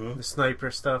 Mm-hmm. The sniper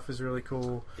stuff is really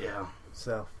cool. Yeah,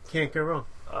 so can't go wrong.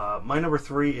 My number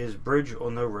 3 is Bridge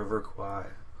on the River Kwai.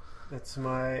 That's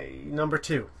my number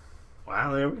 2.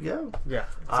 Wow, there we go. Yeah,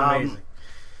 it's amazing.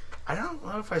 I don't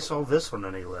know if I saw this on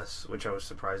any lists, which I was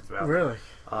surprised about. Really?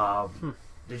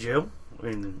 Did you?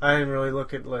 I didn't really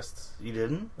look at lists. You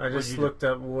didn't? I just looked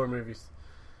up war movies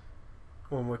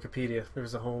on Wikipedia. There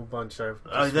was a whole bunch.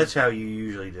 That's how you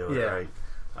usually do it, yeah. Right?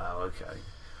 Oh, okay.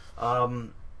 I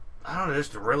don't know.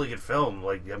 It's a really good film.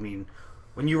 Like, I mean,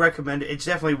 when you recommend it, it's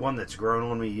definitely one that's grown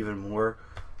on me even more.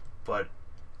 But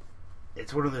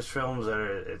it's one of those films that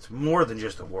it's more than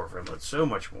just a war film. It's so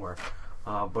much more.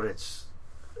 But it's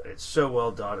so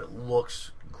well done. It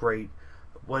looks great.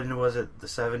 When was it? The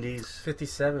 70s?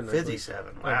 57.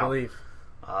 57. Wow. I believe.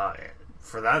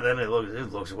 For that, then it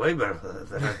looks way better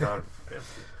than I thought.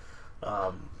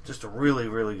 Just a really,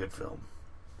 really good film.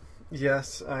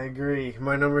 Yes, I agree.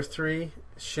 My number 3,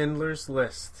 Schindler's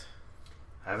List.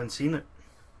 I haven't seen it.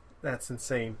 That's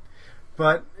insane.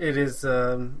 But it is,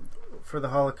 for the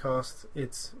Holocaust,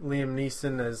 it's Liam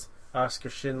Neeson as Oskar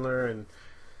Schindler, and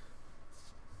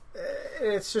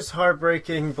It's just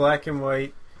heartbreaking, black and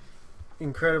white,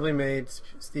 incredibly made.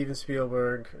 Steven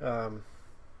Spielberg. Now,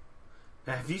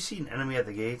 have you seen Enemy at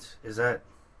the Gates? Is that...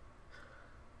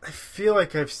 I feel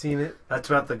like I've seen it. That's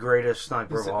about the greatest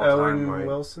sniper Is of it all Owen time, right?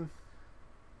 Wilson?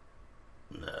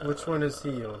 No. Which one is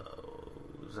he on?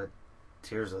 Was that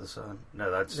Tears of the Sun? No,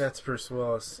 That's Bruce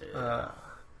Willis. Yeah.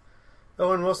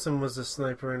 Owen Wilson was a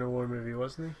sniper in a war movie,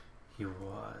 wasn't he? He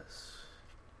was.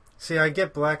 See, I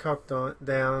get Black Hawk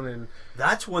Down, and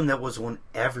That's one that was on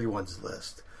everyone's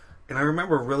list. And I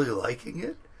remember really liking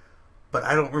it, but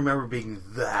I don't remember being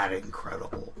that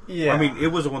incredible. yeah, I mean, it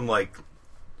was on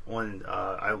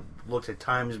I looked at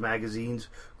Times Magazine's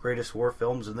greatest war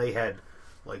films, and they had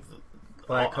like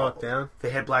Black Hawk Down. They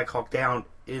had Black Hawk Down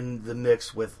in the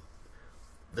mix with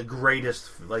the greatest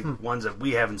ones that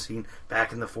we haven't seen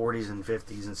back in the 40s and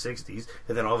 50s and 60s,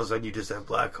 and then all of a sudden you just have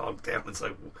Black Hawk Down. It's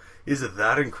like, is it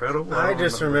that incredible? I don't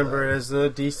just remember that. it as a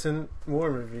decent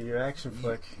war movie, action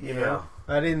flick. You know,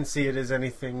 I didn't see it as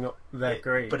anything that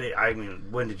great. But I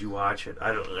mean, when did you watch it?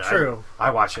 I don't. True.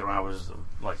 I watched it when I was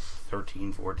like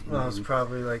 13, 14. Well, I was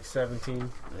probably like 17.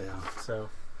 Yeah. So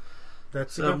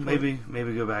that's a So good point.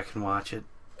 maybe go back and watch it.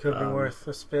 Could be worth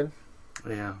a spin.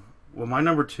 Yeah. Well, my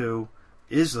number 2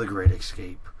 is The Great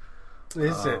Escape.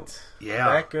 Is it? Yeah.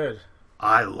 That good.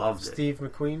 I loved it. Steve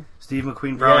McQueen? Steve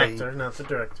McQueen, The probably. actor, not the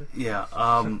director. Yeah.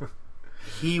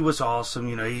 He was awesome.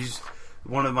 You know, he's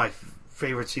one of my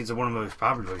favorite scenes, and one of my most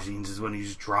popular scenes is when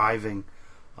he's driving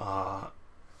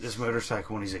this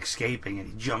motorcycle when he's escaping and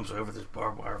he jumps over this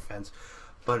barbed wire fence.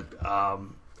 But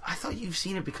I thought you've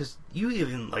seen it because you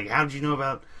even, like, how did you know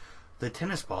about the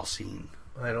tennis ball scene?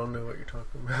 I don't know what you're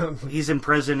talking about. He's in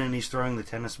prison and he's throwing the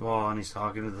tennis ball and he's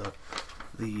talking to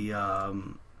the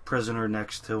prisoner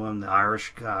next to him, the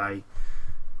Irish guy.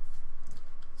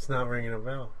 It's not ringing a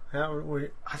bell.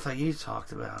 I thought you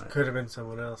talked about it. Could have been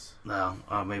someone else. No,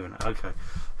 maybe not. Okay,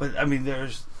 but I mean,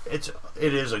 it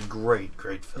is a great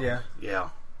film. Yeah. Yeah.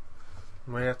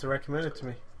 Might have to recommend it to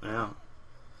me. Yeah.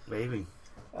 Maybe.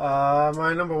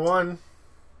 My number 1,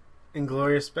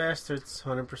 Inglourious Bastards,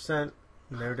 100%.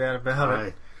 No doubt about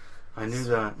it. I knew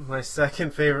that. My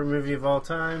second favorite movie of all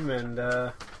time,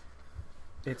 and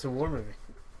it's a war movie.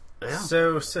 Yeah.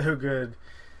 So good.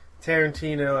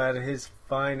 Tarantino at his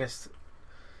finest.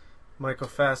 Michael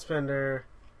Fassbender,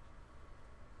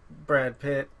 Brad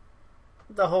Pitt,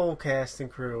 the whole cast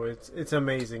and crew. It's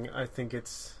amazing. I think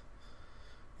it's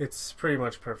pretty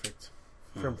much perfect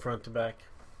from front to back.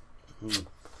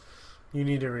 You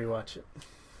need to rewatch it.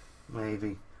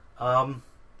 Maybe.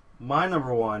 My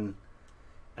number 1,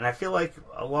 and I feel like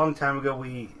a long time ago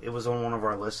it was on one of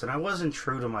our lists, and I wasn't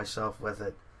true to myself with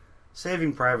it.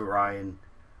 Saving Private Ryan.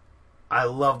 I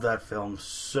love that film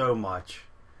so much.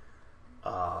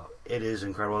 It is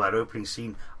incredible. That opening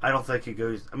scene, I don't think it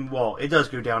goes... I mean, well, it does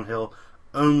go downhill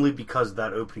only because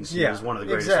that opening scene is one of the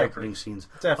greatest opening scenes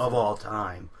of all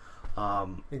time.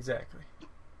 Exactly.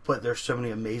 But there's so many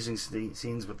amazing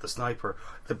scenes with the sniper.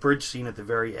 The bridge scene at the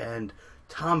very end.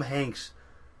 Tom Hanks...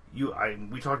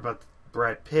 we talked about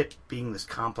Brad Pitt being this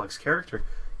complex character.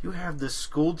 You have this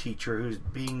school teacher who's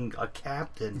being a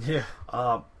captain. Yeah.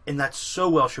 And that's so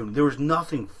well shown. There was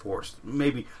nothing forced.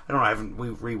 Maybe, I don't know,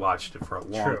 we've rewatched it for a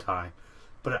long time.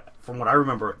 But from what I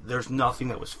remember, there's nothing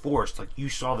that was forced. Like, you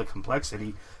saw the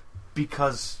complexity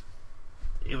because,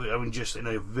 just in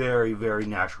a very, very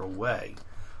natural way.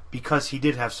 Because he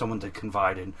did have someone to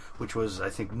confide in, which was, I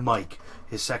think, Mike,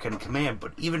 his second in command.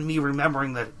 But even me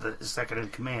remembering that the second in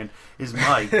command is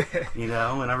Mike, and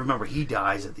I remember he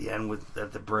dies at the end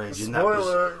at the bridge. And that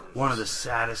was one of the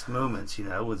saddest moments,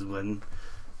 was when,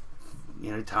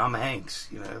 Tom Hanks,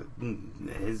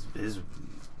 his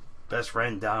best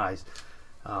friend dies.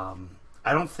 I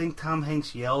don't think Tom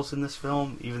Hanks yells in this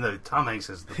film, even though Tom Hanks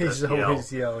has the best yell. He's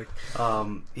always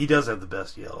yelling. He does have the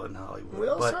best yell in Hollywood.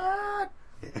 Wilson!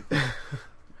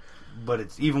 But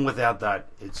it's even without that,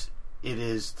 it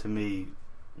is to me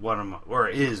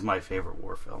it is my favorite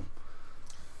war film.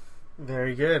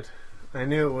 Very good. I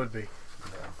knew it would be.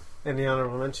 Yeah. Any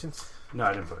honorable mentions? No,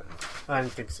 I didn't put it in. I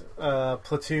didn't think so.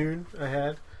 Platoon, I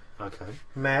had. Okay.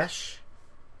 MASH,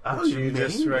 Oh, which you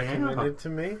just recommended to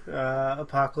me.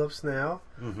 Apocalypse Now.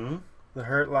 Mm-hmm. The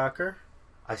Hurt Locker.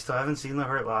 I still haven't seen The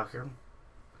Hurt Locker.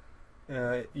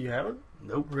 You haven't?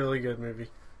 Nope. Really good movie.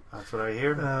 That's what I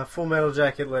hear. Full Metal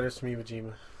Jacket, Letters from Iwo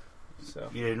Jima. So.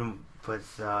 You didn't put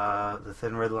The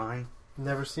Thin Red Line?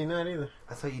 Never seen that either.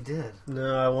 I thought you did.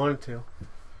 No, I wanted to.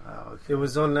 Oh, okay. It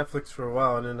was on Netflix for a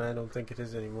while, and then I don't think it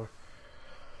is anymore.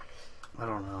 I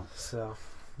don't know. So,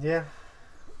 yeah,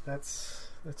 that's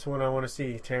one I want to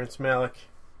see. Terrence Malick.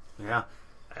 Yeah,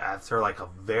 after like a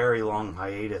very long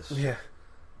hiatus. Yeah.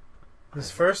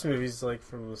 His first movie's like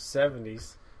from the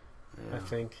 70s, Yeah. I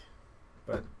think.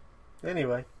 But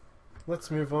anyway,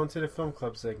 let's move on to the film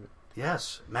club segment.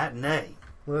 Yes, matinee.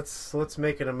 Let's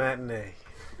make it a matinee.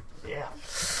 Yeah.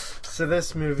 So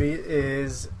this movie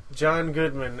is John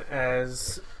Goodman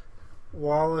as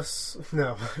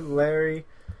Larry.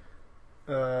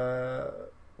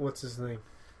 What's his name?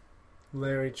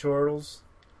 Larry Chortles.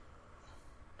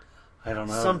 I don't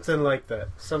know. Something like that.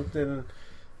 Something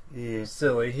Yeah.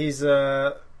 silly. He's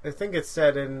I think it's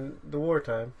set in the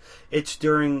wartime. It's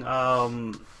during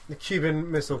The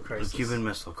Cuban Missile Crisis. the Cuban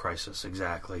Missile Crisis,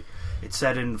 exactly. It's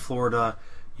set in Florida.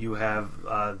 You have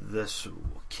this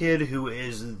kid who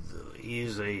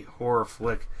he's a horror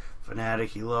flick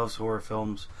fanatic. He loves horror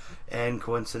films, and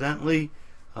coincidentally,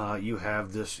 you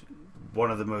have this one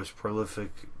of the most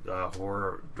prolific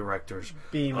horror directors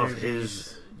B-movies. of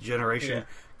his generation Yeah.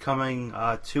 coming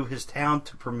to his town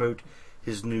to promote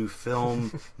his new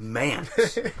film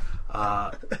Mance,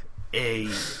 a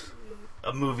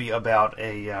movie about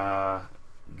a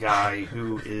guy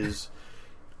who is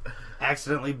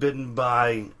accidentally bitten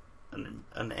by an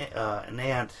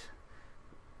ant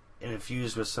and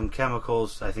infused with some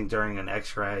chemicals, I think during an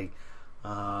X-ray,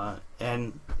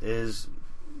 and is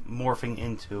morphing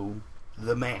into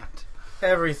the Mant.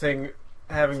 Everything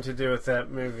having to do with that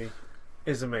movie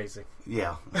is amazing.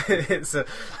 Yeah, It's a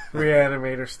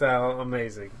Reanimator style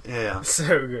amazing. yeah.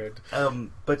 So good.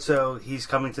 But so he's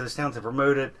coming to this town to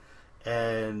promote it,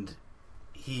 and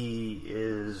he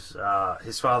is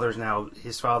his father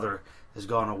has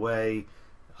gone away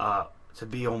to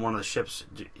be on one of the ships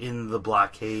in the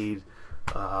blockade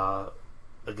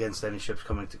against any ships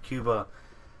coming to Cuba.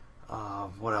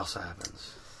 What else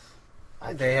happens?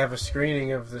 They have a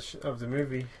screening of the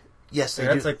movie. Yes, they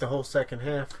And that's do. like the whole second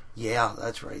half. Yeah,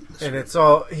 that's right. And it's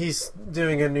all, he's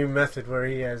doing a new method where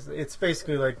it's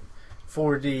basically like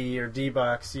 4D or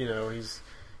D-Box, he's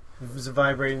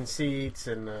vibrating seats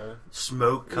and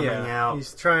smoke coming out.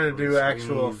 He's trying to on do the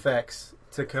actual screen. effects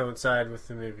to coincide with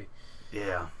the movie.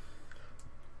 Yeah.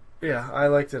 Yeah, I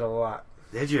liked it a lot.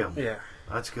 Did you? Yeah.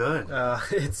 That's good.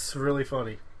 It's really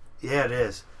funny. Yeah, it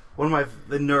is.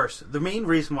 The nurse. The main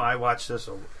reason why I watched this,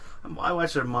 I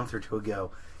watched it a month or two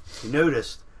ago. You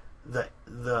noticed the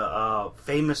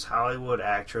famous Hollywood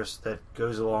actress that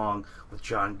goes along with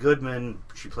John Goodman.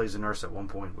 She plays a nurse at one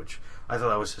point, which I thought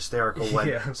that was hysterical when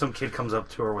Yeah. some kid comes up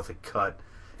to her with a cut.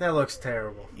 That looks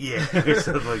terrible. Yeah, or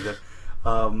something like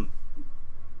that.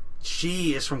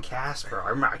 She is from Casper.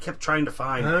 I kept trying to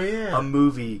find Oh, yeah. a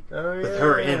movie Oh, with yeah.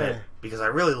 her in it because I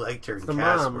really liked her in The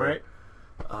Casper. mom, right?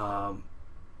 Um,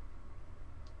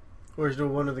 Where's the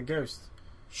one of the ghosts?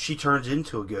 she turns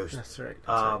into a ghost. That's right.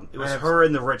 It was her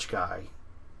and the rich guy,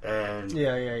 and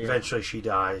Yeah. eventually she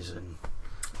dies and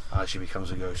she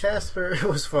becomes a ghost. Casper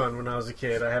was fun when I was a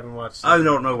kid. I haven't watched it. I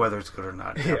don't know whether it's good or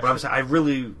not, Yeah. but I'm saying I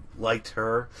really liked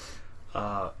her,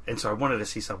 and so I wanted to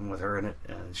see something with her in it.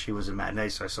 And she was in Matinee,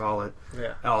 so I saw it.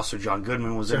 Yeah. And also, John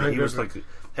Goodman was in John it. He was Goodman.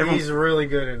 like He's really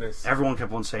good in this. everyone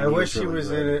kept on saying. I he wish he really was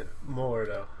good. in it more,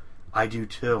 though. I do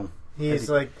too. He's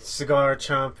like cigar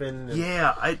chomping. And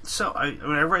Yeah,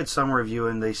 I read some review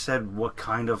and they said what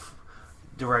kind of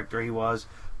director he was,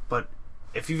 but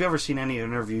if you've ever seen any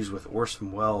interviews with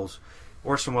Orson Welles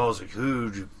is a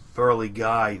huge burly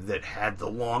guy that had the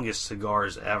longest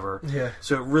cigars ever. Yeah.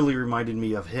 So it really reminded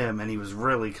me of him, and he was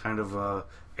really kind of a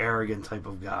arrogant type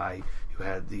of guy who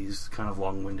had these kind of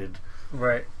long-winded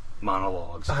Right.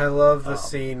 monologues. I love the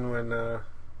scene when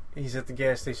he's at the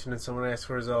gas station and someone asks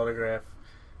for his autograph.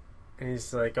 And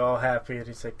he's like all happy, and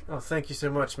he's like, "Oh, thank you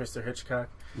so much, Mr. Hitchcock."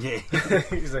 Yeah.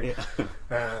 He's like,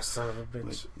 Yeah. son of a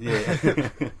bitch. Yeah.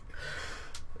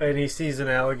 And he sees an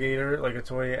alligator, like a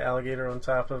toy alligator, on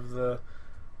top of the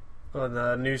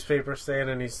newspaper stand,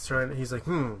 and he's like,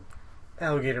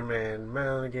 alligator man,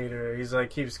 alligator. He's like,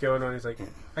 keeps going on. He's like,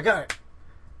 I got it,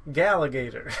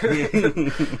 Galligator.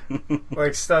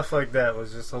 Like stuff like that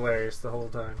was just hilarious the whole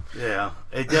time. Yeah.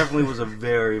 It definitely was a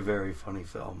very, very funny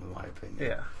film, in my opinion.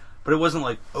 Yeah, But it wasn't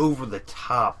like over the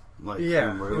top, like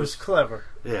yeah, humor. it was clever.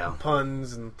 yeah.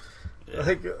 Puns and Yeah.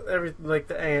 like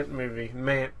the ant movie.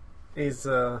 Mant, he's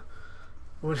what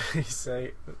did he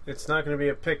say? It's not going to be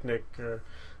a picnic, or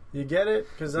you get it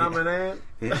because I'm an ant.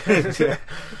 Yeah.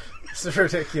 It's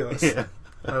ridiculous. Yeah.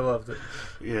 I loved it,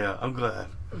 Yeah, I'm glad.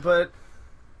 but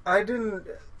I didn't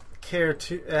care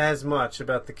as much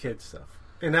about the kid stuff,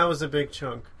 and that was a big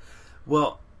chunk.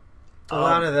 Well, A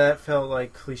lot of that felt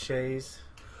like cliches,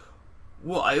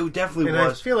 well, it definitely and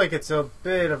was. I feel like it's a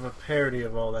bit of a parody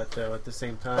of all that, though. At the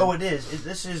same time, Oh, it is.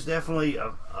 This is definitely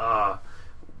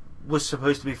was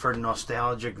supposed to be for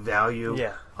nostalgic value.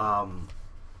 yeah,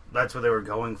 That's what they were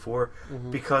going for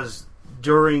Mhm. because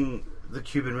during the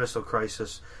Cuban Missile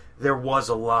Crisis, there was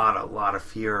a lot of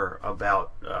fear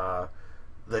about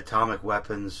the atomic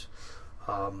weapons.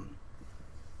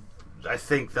 I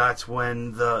think that's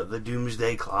when the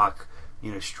doomsday clock,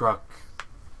 struck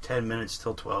 10 minutes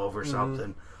till 12 or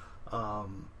something.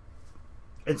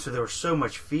 And so there was so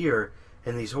much fear,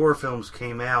 and these horror films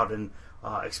came out, and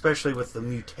especially with the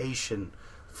mutation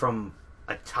from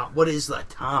what is the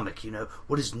atomic,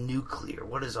 what is nuclear,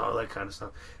 what is all that kind of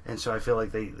stuff. And so I feel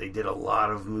like they did a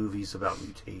lot of movies about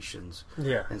mutations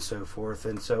and so forth.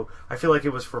 And so I feel like it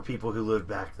was for people who lived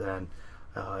back then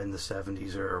in the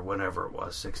 70s or whenever it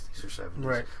was, 60s or 70s.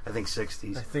 Right. I think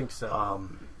 60s. I think so.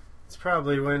 It's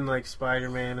probably when like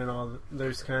Spider-Man and all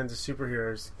those kinds of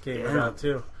superheroes came about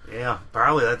too. Yeah,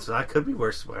 probably that could be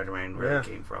where Spider-Man really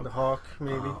came from. The Hawk,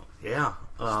 maybe.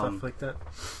 Stuff like that.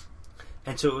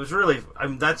 And so it was really,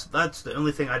 that's the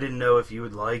only thing I didn't know if you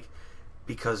would like,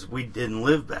 because we didn't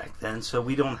live back then, so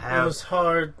we don't have... It was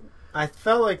hard. I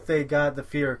felt like they got the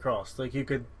fear across. Like, you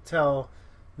could tell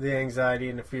the anxiety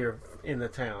and the fear in the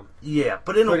town. Yeah,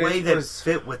 but in a way that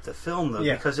fit with the film, though,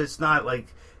 because it's not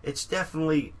like... It's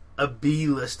definitely a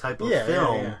B-list type of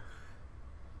film. Yeah.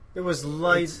 It was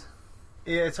light...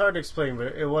 It's hard to explain,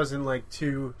 but it wasn't like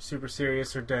too super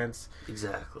serious or dense.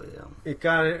 Exactly, yeah. It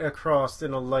got it across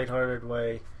in a lighthearted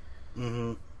way.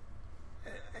 Mm-hmm.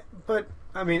 But,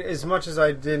 I mean, as much as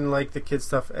I didn't like the kid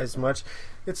stuff as much,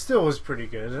 it still was pretty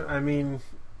good. I mean,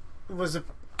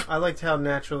 I liked how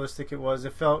naturalistic it was.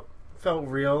 It felt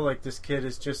real, like this kid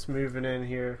is just moving in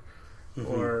here.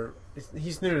 Mm-hmm. Or,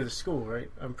 he's new to the school, right?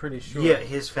 I'm pretty sure. Yeah,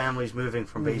 his family's moving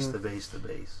from base to base to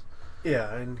base.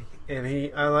 Yeah, and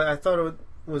I thought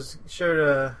it showed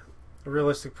a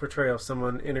realistic portrayal of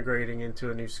someone integrating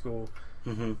into a new school.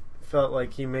 Mm-hmm. Felt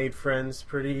like he made friends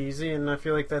pretty easy, and I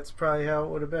feel like that's probably how it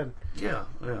would have been. Yeah.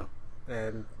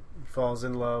 And falls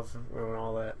in love and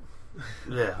all that.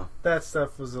 Yeah. That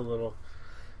stuff was a little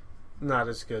not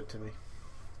as good to me.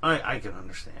 I can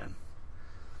understand.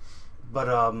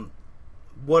 But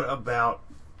what about,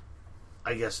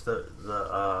 I guess,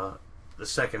 the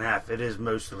second half? It is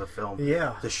most of the film.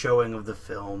 Yeah. The showing of the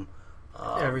film.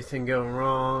 Everything going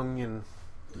wrong, and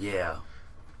yeah.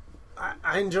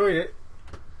 I enjoyed it.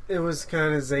 It was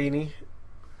kind of zany.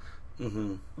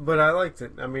 Mm-hmm. But I liked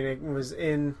it. I mean, it was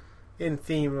in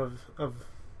theme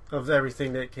of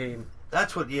everything that came.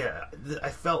 That's what, I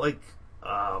felt like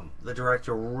the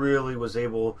director really was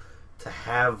able to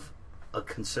have a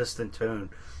consistent tone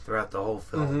throughout the whole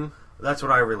film. Mm-hmm. That's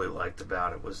what I really liked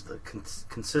about it, was the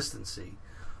consistency.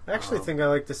 I actually think I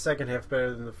liked the second half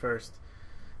better than the first,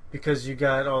 because you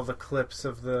got all the clips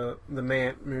of the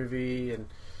Mant movie and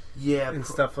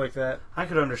stuff like that. I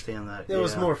could understand that. It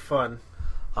was more fun.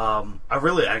 I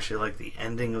really actually like the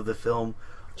ending of the film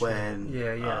when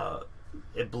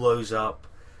it blows up.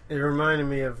 It reminded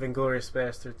me of Inglourious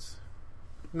Bastards.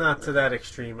 Not to that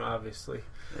extreme, obviously.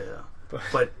 Yeah.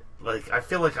 But like, I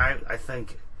feel like I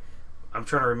think... I'm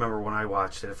trying to remember when I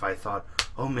watched it, if I thought,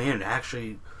 oh man,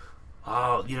 actually,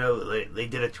 they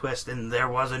did a twist and there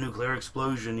was a nuclear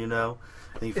explosion, and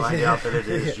you find out that it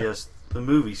is just the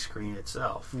movie screen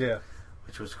itself. Yeah.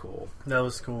 Which was cool. That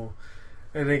was cool.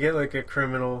 And they get like a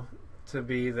criminal to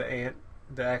be the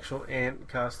actual ant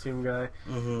costume guy.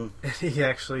 Mm-hmm. And he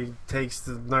actually takes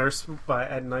the nurse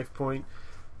at knife point,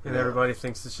 and everybody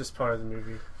thinks it's just part of the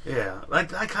movie. Yeah,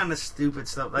 like that kind of stupid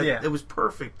stuff. Like, it was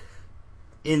perfect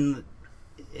in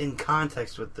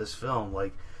context with this film.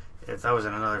 Like, if that was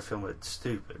in another film, it's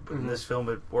stupid. But in this film,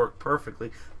 it worked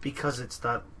perfectly because it's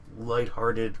that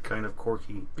lighthearted, kind of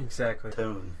quirky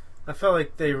tone. I felt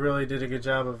like they really did a good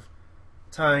job of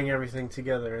tying everything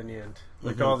together in the end.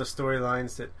 Like, all the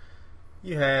storylines that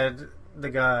you had,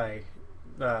 the guy,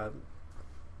 the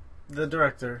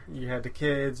director, you had the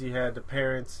kids, you had the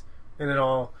parents, and it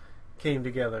all came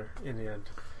together in the end.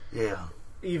 Yeah.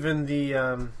 Even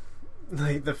the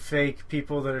the fake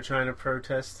people that are trying to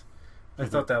protest, I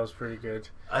thought that was pretty good.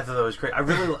 I thought that was great.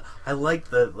 I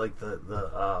liked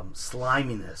the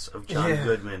sliminess of John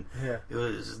Goodman. Yeah. It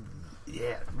was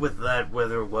with that,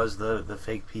 whether it was the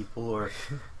fake people or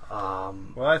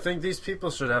well, I think these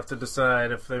people should have to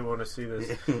decide if they want to see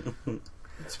this.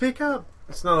 Speak up.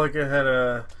 It's not like I had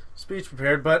a speech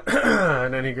prepared, but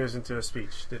and then he goes into a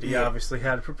speech that he obviously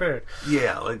had prepared.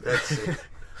 Yeah, like that's it.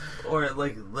 Or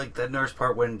like that nurse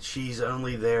part when she's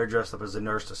only there dressed up as a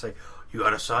nurse to say, you got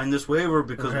to sign this waiver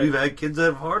because we've had kids that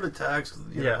have heart attacks.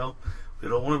 You know, we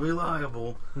don't want to be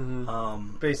liable.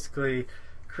 Mm-hmm. Basically,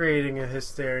 creating a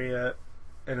hysteria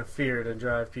and a fear to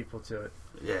drive people to it.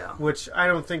 Yeah, which I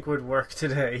don't think would work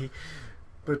today,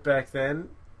 but back then,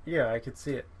 I could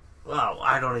see it. Well,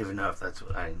 I don't even know if that's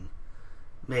what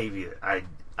maybe I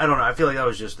don't know. I feel like that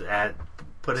was just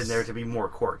put in there to be more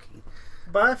quirky.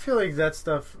 But I feel like that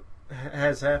stuff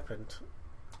has happened.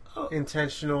 Oh.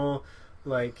 Intentional,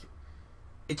 like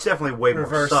it's definitely way more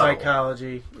reverse subtle.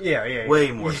 psychology. Yeah.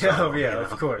 Way more subtle. Yeah, you know?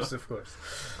 of course.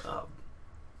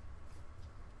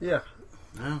 Yeah.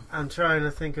 Yeah. I'm trying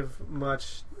to think of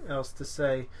much else to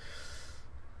say.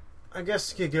 I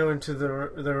guess you could go into the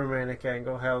romantic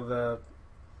angle. How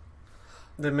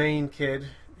the main kid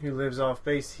who lives off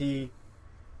base, he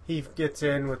gets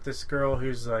in with this girl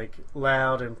who's like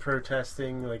loud and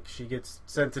protesting. Like she gets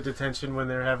sent to detention when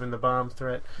they're having the bomb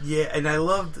threat. Yeah, and I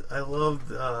loved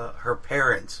her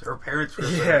parents. Her parents were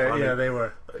so funny. Yeah, they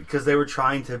were because they were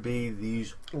trying to be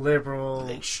these liberal,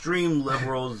 extreme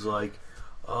liberals. Like,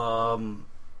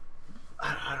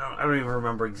 I don't even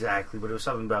remember exactly, but it was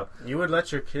something about you would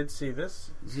let your kids see this.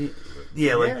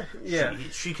 Yeah, yeah.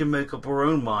 She can make up her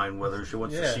own mind whether she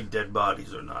wants to see dead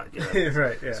bodies or not. You know,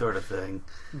 right, yeah, sort of thing.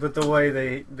 But the way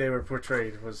they were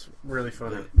portrayed was really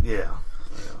funny. Yeah.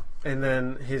 And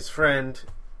then his friend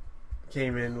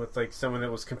came in with like someone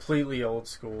that was completely old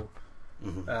school.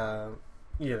 Mm-hmm.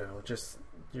 Just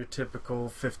your typical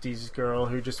 50s girl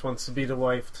who just wants to be the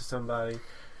wife to somebody.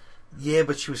 Yeah,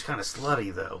 but she was kind of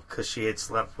slutty though, because she had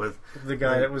slept with the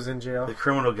guy that was in jail, the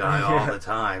criminal guy, all the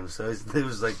time. So it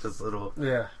was like this little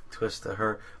twist to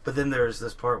her. But then there's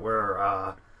this part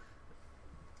where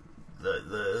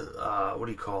the what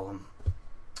do you call him?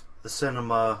 The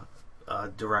cinema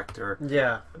director.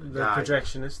 Yeah, the guy,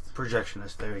 projectionist.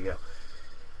 Projectionist. There you go.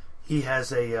 He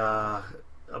has a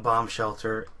bomb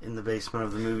shelter in the basement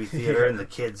of the movie theater, and the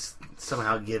kids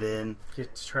somehow get in.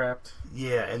 Gets trapped.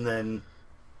 Yeah, and then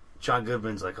John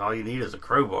Goodman's like, all you need is a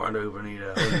crowbar to open it.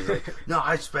 And he's like, no,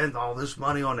 I spent all this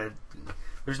money on it.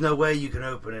 There's no way you can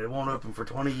open it. It won't open for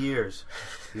 20 years.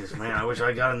 He goes, man, I wish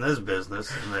I got in this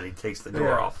business. And then he takes the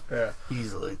door off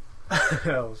easily.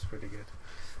 That was pretty good.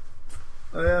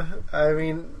 Yeah, I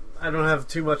mean, I don't have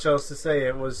too much else to say.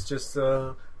 It was just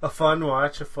a fun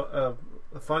watch, a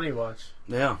funny watch.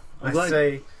 Yeah, I'm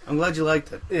glad you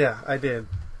liked it. Yeah, I did.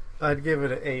 I'd give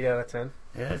it an 8 out of 10.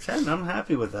 Yeah, 10. I'm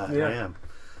happy with that. Yeah. I am.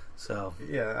 So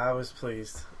yeah, I was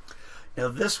pleased. Now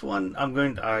this one, I'm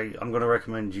going to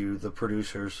recommend you The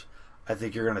Producers. I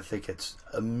think you're going to think it's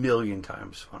a million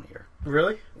times funnier.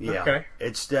 Really? Yeah. Okay.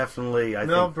 It's definitely.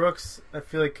 Mel Brooks, I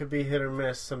feel like could be hit or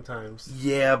miss sometimes.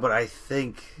 Yeah, but I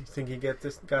think. You think he got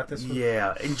this one?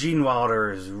 Yeah, and Gene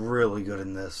Wilder is really good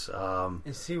in this.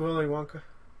 Is he Willy Wonka?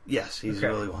 Yes, he's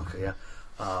Willy Wonka. Yeah.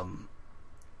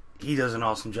 He does an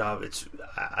awesome job.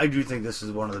 I do think this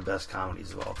is one of the best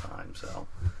comedies of all time. So,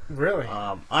 really,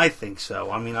 I think so.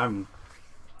 I mean,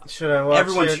 should I watch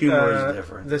everyone's humor is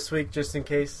different this week just in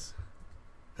case?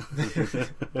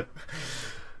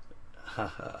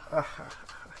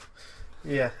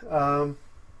 Yeah.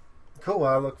 Cool.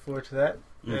 I look forward to that.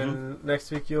 Mm-hmm. And next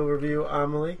week you'll review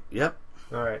Amelie. Yep.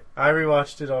 All right. I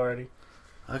rewatched it already.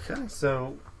 Okay.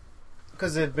 So.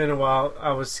 Because it had been a while,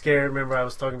 I was scared. Remember, I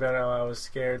was talking about how I was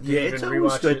scared to even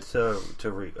rewatch it. It's always good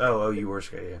to read. Oh, you were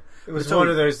scared, yeah. It was one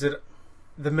of those that,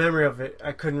 the memory of it,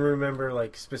 I couldn't remember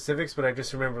like specifics, but I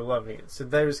just remember loving it. So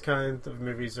those kind of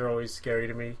movies are always scary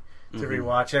to me to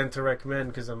rewatch and to recommend,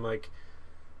 because I'm like,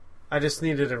 I just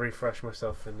needed to refresh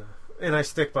myself, and I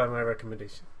stick by my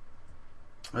recommendation.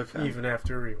 Okay. Even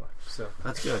after a rewatch. So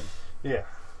that's good. Yeah.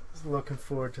 Looking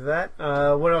forward to that.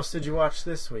 What else did you watch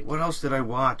this week? What else did I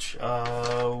watch? I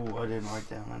didn't write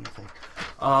down anything.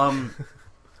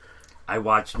 I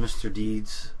watched Mr.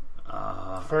 Deeds.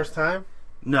 First time?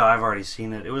 No, I've already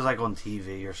seen it. It was like on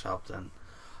TV or something.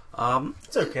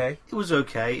 It's okay. It was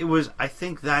okay. It was. I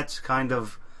think that's kind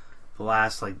of the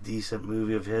last like decent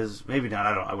movie of his. Maybe not.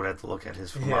 I would have to look at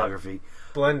his filmography. Yeah.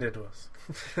 Blended was.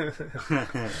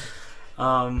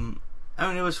 I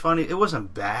mean, it was funny. It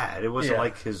wasn't bad. It wasn't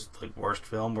like his worst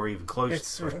film or even close.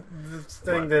 It's the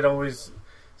thing that always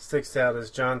sticks out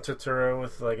is John Turturro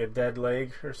with like a dead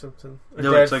leg or something. A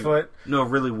dead foot. No, a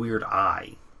really weird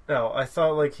eye. No, I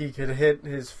thought like he could hit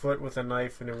his foot with a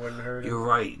knife and it wouldn't hurt him. You're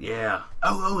right. Yeah.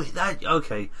 Oh, that.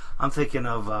 Okay. I'm thinking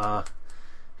of.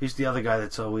 Who's the other guy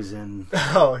that's always in?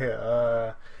 Oh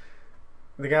yeah,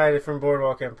 the guy from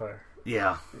Boardwalk Empire.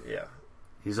 Yeah. Yeah.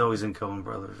 He's always in Coen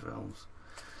Brothers films.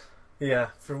 Yeah,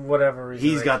 for whatever reason.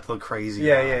 He's got the crazy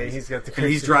eyes. Yeah, he's got the crazy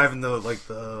and he's driving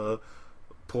the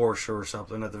Porsche or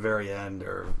something at the very end,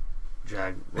 or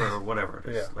or whatever it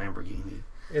is, Lamborghini.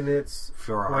 And it's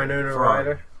Ferrari. Winona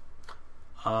Ryder.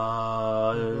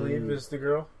 I believe is the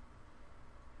girl.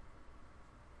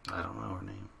 I don't know her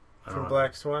name. From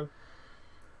Black Swan?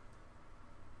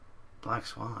 Black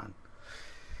Swan?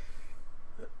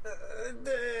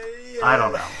 Yeah. I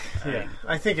don't know. Yeah,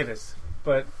 I think it is.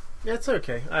 but it's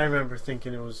okay. I remember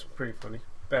thinking it was pretty funny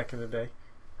back in the day.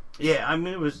 Yeah, I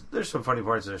mean, there's some funny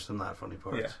parts, there's some not funny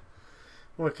parts. Yeah.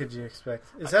 What could you expect?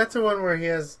 Is that the one where he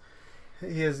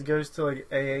goes to like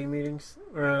AA meetings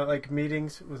or like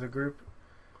meetings with a group?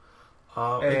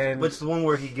 What's the one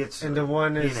where he gets and the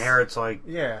one he inherits like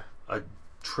 $1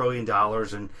 trillion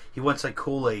and he wants like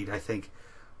Kool-Aid, I think.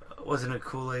 Wasn't it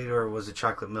Kool-Aid or was it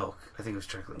chocolate milk? I think it was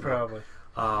chocolate milk. Probably.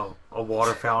 A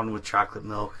water fountain with chocolate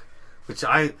milk. Which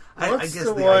I guess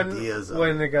the the ideas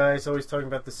when the guy's always talking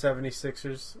about the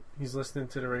 76ers, he's listening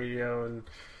to the radio and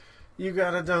you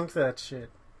gotta dunk that shit.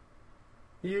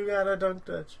 You gotta dunk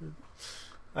that shit.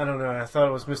 I don't know. I thought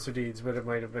it was Mr. Deeds, but it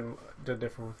might have been a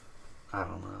different one. I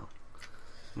don't know.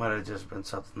 Might have just been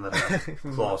something that I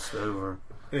glossed over.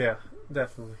 Yeah,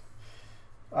 definitely.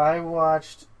 I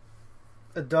watched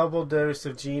a double dose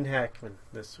of Gene Hackman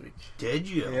this week. Did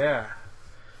you? Yeah.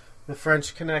 The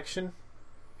French Connection,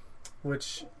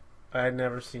 which I had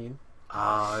never seen.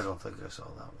 I don't think I saw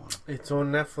that one. It's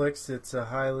on Netflix. It's a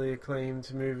highly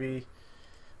acclaimed movie.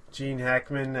 Gene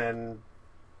Hackman and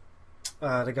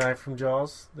the guy from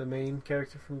Jaws, the main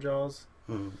character from Jaws.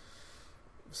 Mm.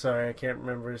 Sorry, I can't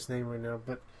remember his name right now,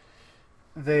 but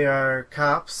they are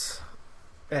cops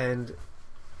and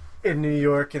in New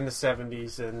York in the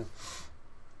 70s, and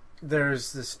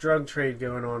there's this drug trade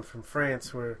going on from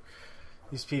France where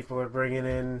these people are bringing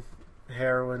in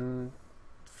heroin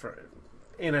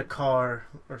in a car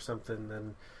or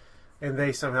something, and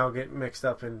they somehow get mixed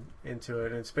up into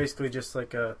it. And it's basically just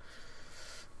like a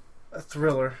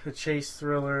thriller, a chase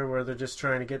thriller where they're just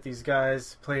trying to get these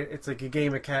guys play. It's like a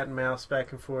game of cat and mouse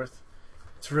back and forth.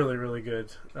 It's really, really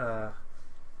good.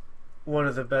 One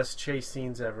of the best chase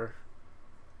scenes ever.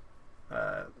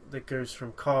 That goes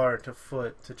from car to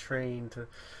foot to train to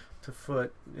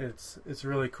foot. It's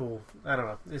really cool. I don't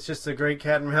know. It's just a great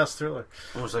cat and mouse thriller.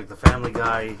 Almost like the Family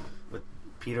Guy with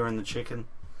Peter and the chicken.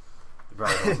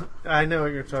 I know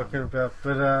what you're talking about,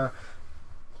 but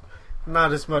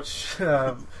not as much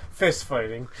fist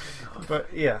fighting.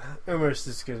 But yeah, almost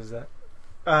as good as that.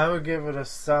 I would give it a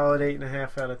solid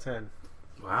 8.5 out of 10.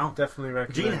 Wow, definitely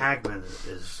recommend. Gene Hackman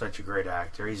is such a great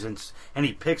actor. And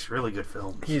he picks really good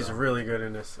films. He's really good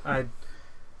in this.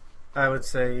 I would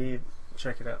say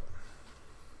check it out.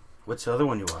 What's the other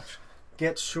one you watch?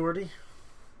 Get Shorty.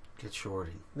 Get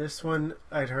Shorty. This one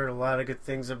I'd heard a lot of good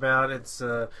things about. It's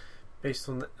based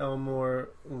on the Elmore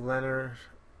Leonard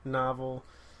novel,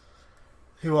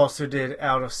 who also did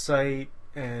Out of Sight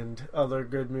and other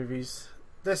good movies.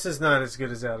 This is not as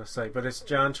good as Out of Sight, but it's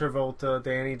John Travolta,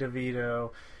 Danny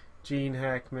DeVito, Gene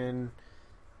Hackman,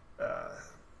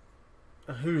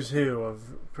 a who's who of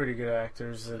pretty good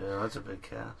actors. Yeah, that's a big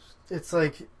cast. It's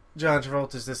like John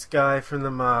Travolta's this guy from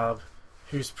the mob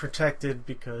who's protected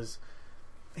because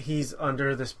he's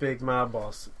under this big mob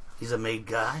boss. He's a made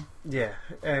guy? Yeah,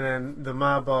 and then the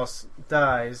mob boss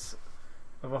dies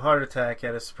of a heart attack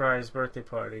at a surprise birthday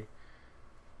party.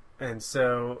 And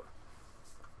so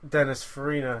Dennis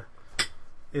Farina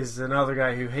is another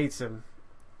guy who hates him.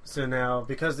 So now,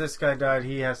 because this guy died,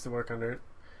 he has to work under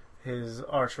his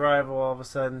arch rival all of a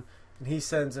sudden, and he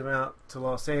sends him out to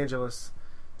Los Angeles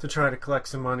to try to collect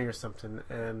some money or something.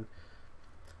 And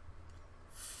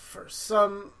for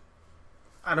some,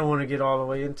 I don't want to get all the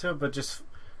way into it, but just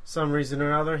some reason or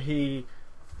another, he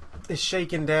is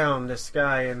shaking down this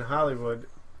guy in Hollywood,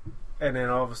 and then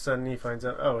all of a sudden he finds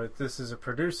out, oh, this is a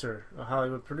producer, a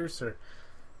Hollywood producer.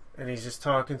 And he's just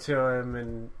talking to him,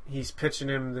 and he's pitching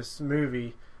him this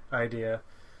movie idea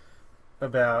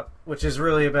which is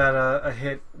really about a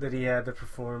hit that he had to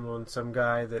perform on some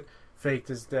guy that faked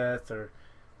his death, or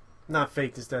not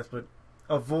faked his death, but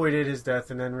avoided his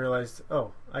death, and then realized,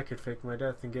 oh, I could fake my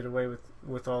death and get away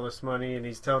with all this money. And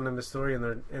he's telling them the story,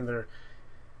 and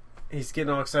he's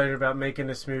getting all excited about making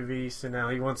this movie. So now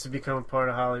he wants to become a part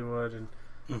of Hollywood,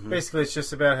 and basically it's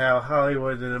just about how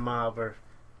Hollywood and the mob are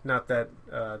not that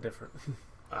different,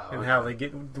 and how they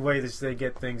get the way that they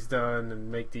get things done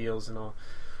and make deals and all.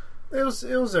 It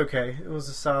was okay. It was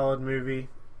a solid movie.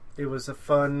 It was a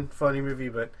funny movie,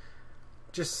 but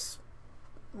just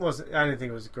wasn't. I didn't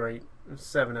think it was great. It was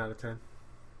 7 out of 10.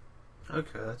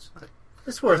 Okay, that's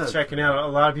it's worth checking out. A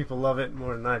lot of people love it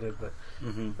more than I did, but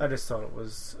I just thought it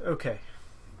was okay.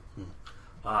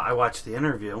 I watched The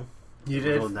Interview. You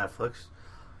did? On Netflix.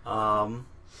 I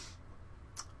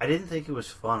didn't think it was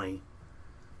funny.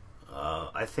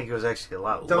 I think it was actually a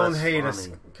lot less funny. Don't hate us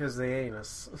because they ain't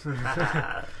us.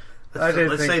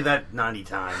 Let's say that 90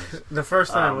 times. The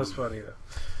first time was funny, though.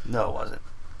 No, it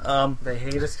wasn't. They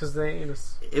hate us because they ain't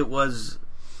us. It was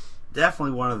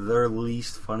definitely one of their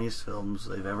least funniest films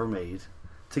they've ever made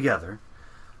together.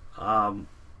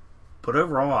 But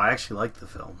overall, I actually liked the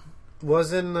film.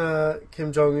 Wasn't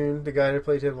Kim Jong-un, the guy that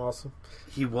played him, awesome?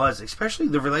 He was, especially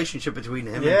the relationship between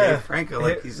him and Yeah. Dave Franco,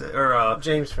 like he said, or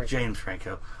James Franco. James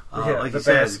Franco. Yeah, like the he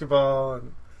said, basketball.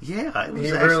 And yeah, it was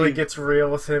he actually, really gets real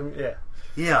with him. Yeah.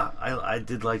 Yeah, I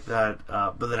did like that.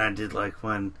 But then I did like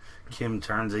when Kim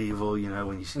turns evil. You know,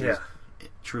 when you see his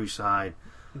true side.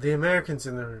 The Americans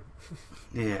in the room.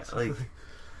 Yeah, like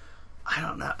I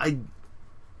don't know. I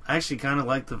actually kind of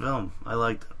liked the film. I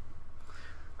liked it.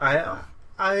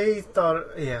 I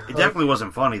thought, yeah. It definitely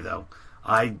wasn't funny though.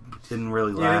 I didn't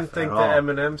really laugh. You didn't think at the all.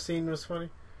 Eminem scene was funny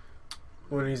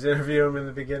when he's interviewing him in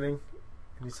the beginning,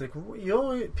 and he's like, "You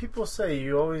always, people say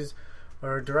you always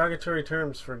are derogatory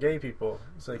terms for gay people."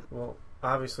 It's like, well,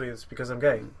 obviously it's because I'm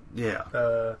gay. Yeah.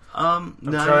 I'm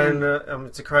trying to.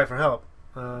 It's a cry for help.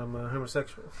 I'm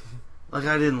homosexual. Like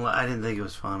I didn't think it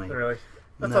was funny. Really,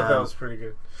 I thought that was pretty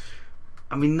good.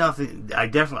 I mean, nothing. I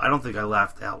don't think I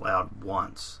laughed out loud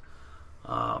once.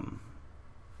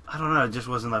 I don't know. It just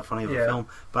wasn't that funny of a film,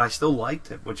 but I still liked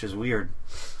it, which is weird.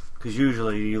 Because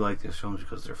usually you like these films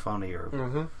because they're funny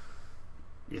or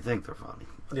you think they're funny.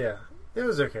 Yeah, it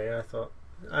was okay. I thought.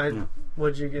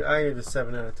 What'd you get? I gave it a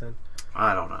 7 out of 10.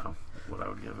 I don't know what I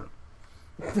would give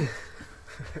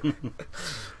it.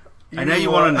 I know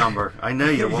you want a number. I know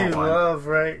you want one. You love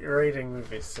rating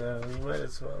movies, so you might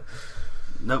as well.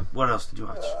 Nope. What else did you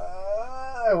watch?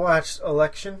 I watched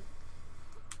Election.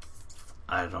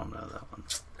 I don't know that one.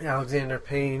 Alexander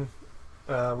Payne,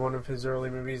 one of his early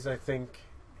movies, I think.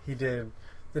 He did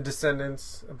The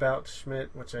Descendants, About Schmidt,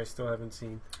 which I still haven't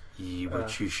seen.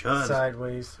 Which you should.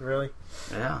 Sideways, really?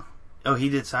 Yeah. Oh, he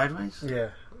did Sideways? Yeah.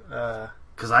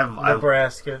 Because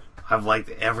Nebraska. I've liked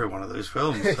every one of those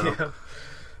films. So. Yeah.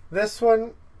 This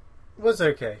one was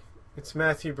okay. It's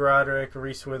Matthew Broderick,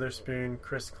 Reese Witherspoon,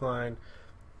 Chris Klein.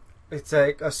 It's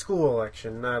like a school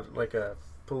election, not like a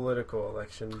political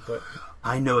election. But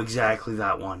I know exactly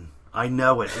that one. I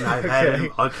know it, and I've had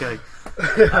him. Okay.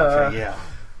 Yeah.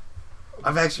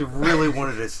 I've actually really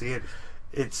wanted to see it.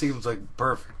 It seems like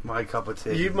perfect, my cup of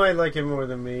tea. You might like it more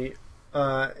than me.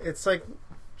 It's like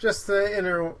just the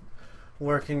inner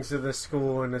workings of the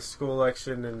school and the school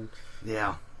election, and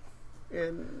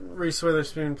Reese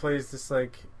Witherspoon plays this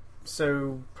like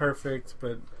so perfect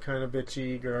but kind of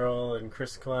bitchy girl, and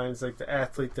Chris Klein's like the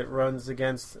athlete that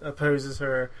opposes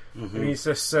her, and he's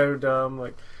just so dumb.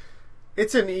 Like,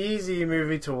 it's an easy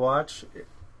movie to watch,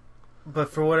 but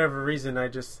for whatever reason, I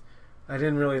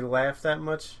didn't really laugh that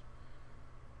much.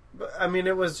 But I mean,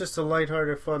 it was just a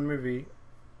lighthearted, fun movie.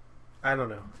 I don't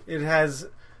know. It has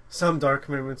some dark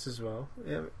moments as well.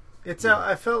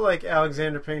 I felt like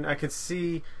Alexander Payne. I could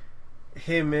see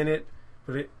him in it,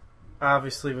 but it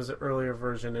obviously was an earlier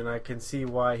version, and I can see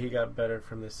why he got better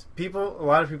from this. A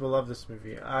lot of people love this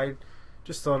movie. I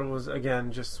just thought it was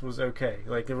okay.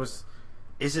 Like, it was.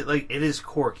 Is it like it is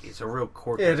quirky? It's a real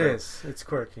quirky. It is. It's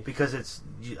quirky because it's.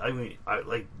 I mean, I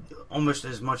like almost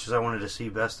as much as I wanted to see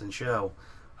Best in Show.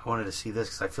 I wanted to see this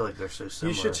because I feel like they're so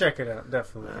similar. You should check it out,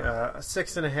 definitely. A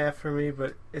 6.5 for me,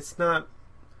 but it's not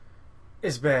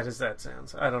as bad as that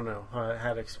sounds. I don't know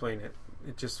how to explain it.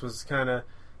 It just was kind of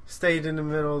stayed in the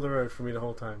middle of the road for me the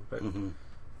whole time, but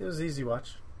it was easy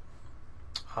watch.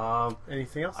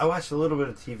 Anything else? I watched a little bit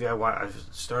of TV. I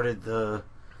started the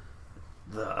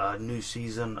new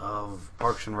season of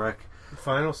Parks and Rec. The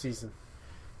final season.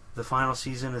 The final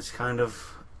season is kind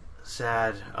of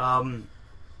sad.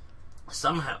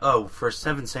 Somehow, for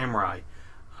Seven Samurai,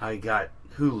 I got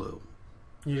Hulu.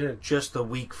 You did? Just a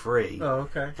week free. Oh,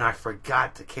 okay. And I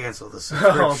forgot to cancel the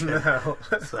subscription. Oh,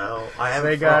 no. So I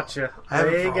haven't. They got you. I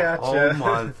haven't for a whole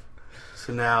month.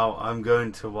 So now I'm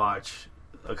going to watch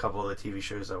a couple of the TV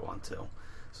shows I want to.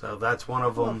 So that's one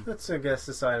of them. Well, that's, I guess,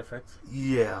 a side effect.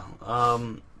 Yeah.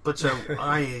 But so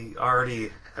I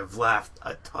already have laughed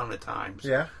a ton of times.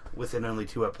 Yeah. Within only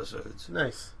 2 episodes.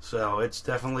 Nice. So it's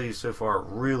definitely so far a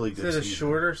really good season. Is it a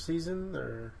shorter season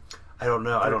or? I don't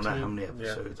know. 13? I don't know how many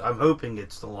episodes. Yeah. I'm hoping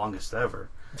it's the longest ever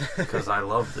because I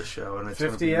love the show and it's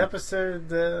 50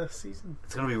 episode season.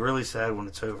 It's going to be really sad when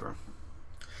it's over.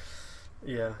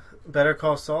 Yeah. Better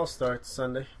Call Saul starts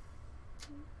Sunday.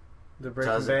 The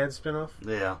Breaking Bad spinoff.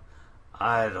 Yeah.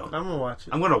 I'm gonna watch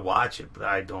it. I'm gonna watch it, but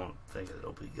I don't think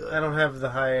it'll be good. I don't have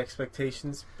the high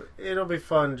expectations, but it'll be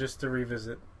fun just to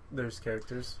revisit those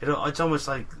characters. It's almost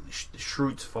like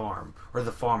Schrute's Farm, or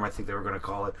The Farm, I think they were going to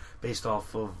call it, based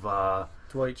off of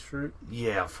Dwight Schrute.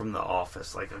 Yeah, from The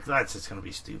Office. Like, that's just going to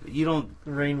be stupid. You don't.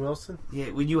 Rainn Wilson.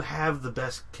 Yeah, when you have the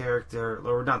best character,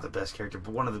 or not the best character,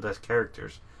 but one of the best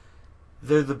characters.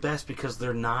 They're the best because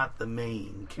they're not the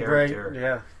main character. Right,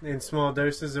 yeah. In small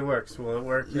doses, it works. Will it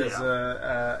work as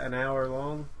an hour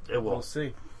long? It will. We'll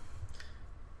see.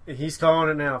 He's calling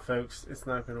it now, folks. It's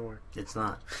not going to work. It's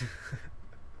not.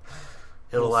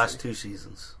 It'll last 2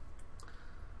 seasons.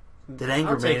 Did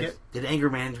anger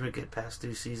management get past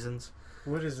 2 seasons?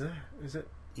 What is that? Is it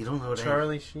You don't know what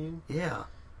Charlie Sheen? Yeah.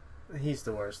 He's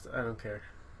the worst. I don't care.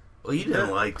 Well, you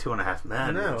didn't like 2.5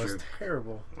 Men. No, it's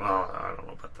terrible. Well, I don't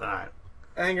know about that.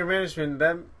 Anger Management,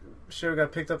 that show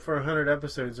got picked up for 100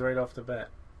 episodes right off the bat.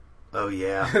 Oh,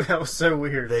 yeah. That was so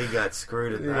weird. They got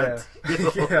screwed at that.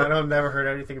 Yeah, and I've never heard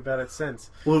anything about it since.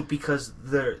 Well, because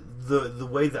the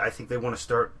way that I think they want to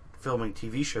start filming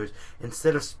TV shows,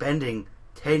 instead of spending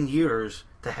 10 years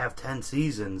to have 10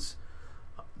 seasons,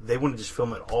 they want to just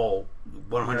film it all,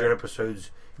 100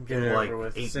 episodes in like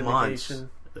 8 months.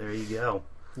 There you go.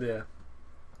 Yeah.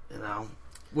 You know,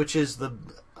 which is the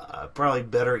probably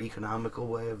better economical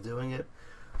way of doing it.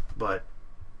 But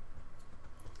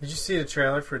did you see the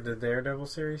trailer for the Daredevil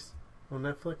series on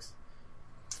Netflix?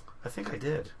 I think I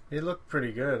did. It looked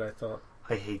pretty good, I thought.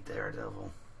 I hate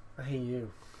Daredevil. I hate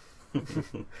you.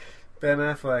 Ben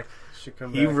Affleck should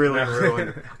come back. He really ruined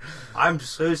it. I'm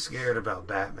so scared about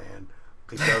Batman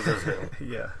because of him.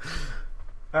 Yeah.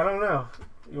 I don't know.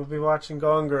 You'll be watching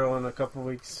Gone Girl in a couple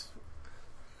weeks.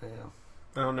 Yeah.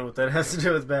 I don't know what that has to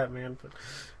do with Batman, but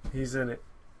he's in it.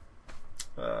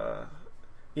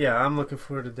 Yeah, I'm looking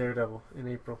forward to Daredevil in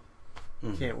April.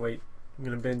 Can't wait. I'm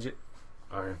going to binge it.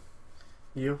 Alright.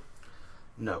 You?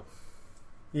 No.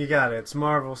 You got it. It's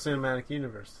Marvel Cinematic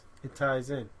Universe. It ties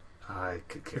in. I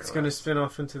could care It's less. going to spin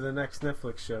off into the next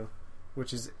Netflix show,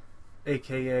 which is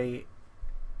AKA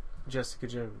Jessica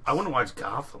Jones. I want to watch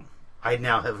Gotham. I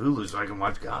now have Hulu, so I can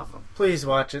watch Gotham. Please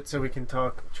watch it so we can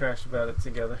talk trash about it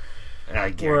together.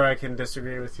 Or I can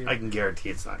disagree with you. I can guarantee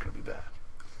it's not going to be bad.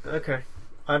 Okay.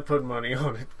 I'd put money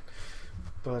on it.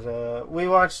 But we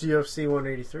watched UFC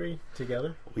 183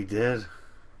 together. We did.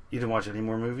 You didn't watch any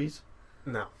more movies?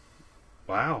 No.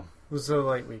 Wow. It was a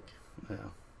light week. Yeah.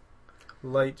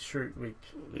 Light shirt week.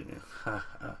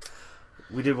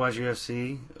 We did watch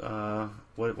UFC,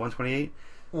 128?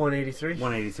 183.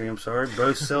 183, I'm sorry.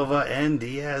 Both Silva and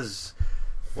Diaz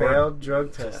failed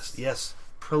drug test. Yes.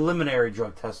 Preliminary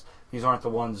drug tests. These aren't the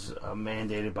ones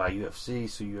mandated by UFC,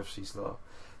 so UFC still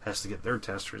has to get their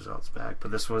test results back.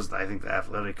 But this was, I think, the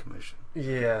Athletic Commission.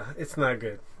 Yeah, it's not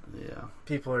good. Yeah.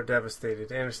 People are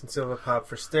devastated. Anderson Silva popped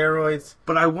for steroids.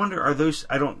 But I wonder, are those,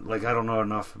 I don't know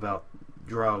enough about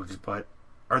drugs, but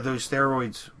are those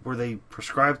steroids, were they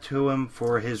prescribed to him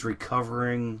for his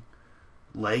recovering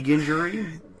leg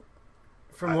injury?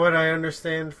 From what I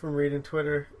understand from reading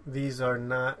Twitter, this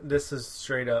is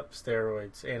straight up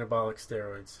steroids, anabolic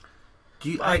steroids.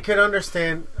 I could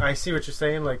understand, I see what you're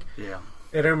saying, like, yeah.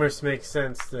 It almost makes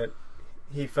sense that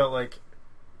he felt like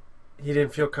he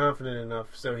didn't feel confident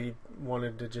enough, so he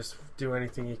wanted to just do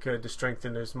anything he could to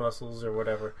strengthen his muscles or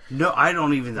whatever. No, I'm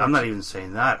not even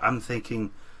saying that. I'm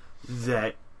thinking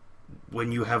that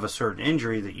when you have a certain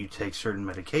injury that you take certain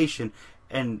medication,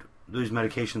 and those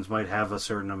medications might have a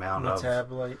certain amount of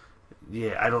metabolite.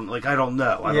 Yeah, I don't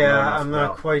know. I'm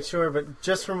not quite sure, but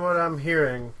just from what I'm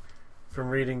hearing from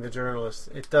reading the journalist,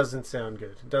 it doesn't sound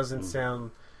good. It doesn't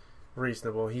sound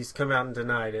reasonable. He's come out and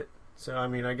denied it. So, I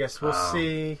mean, I guess we'll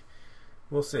see.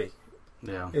 We'll see.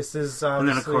 Yeah. This is and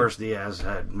then, of course, Diaz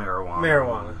had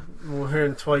marijuana. We're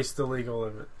in twice the legal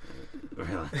limit.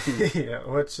 Really? Yeah,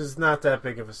 which is not that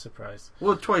big of a surprise.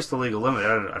 Well, twice the legal limit.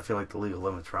 I feel like the legal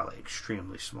limit's probably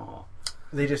extremely small.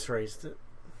 They just raised it.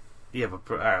 Yeah, but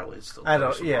apparently it's still. I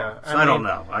don't. Small. Yeah, so I don't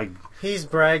know. He's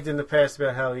bragged in the past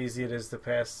about how easy it is to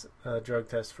pass a drug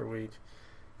test for weed,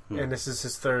 and this is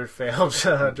his third failed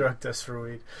drug test for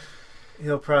weed.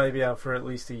 He'll probably be out for at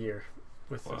least a year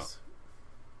with this.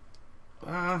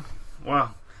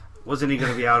 Well, wasn't he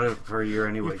going to be out for a year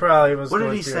anyway? He probably was. What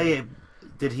did he say?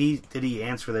 Did he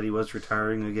answer that he was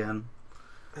retiring again?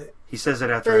 He says it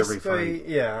after every fight.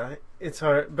 Yeah, it's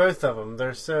hard. Both of them,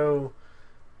 they're so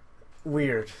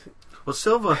weird. Well,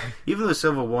 Silva, even though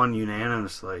Silva won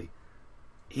unanimously,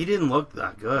 he didn't look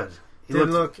that good. He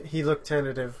looked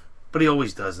tentative. But he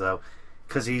always does, though,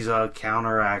 because he's a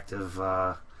counteractive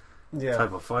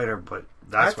type of fighter. But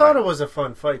I thought it was a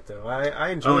fun fight, though. I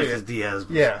enjoyed only it. Because Diaz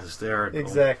was hysterical.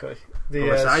 Exactly.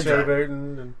 Diaz,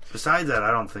 Showburton. Besides that, I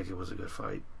don't think it was a good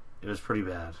fight. It was pretty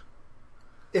bad.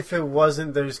 If it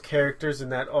wasn't those characters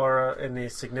and that aura and the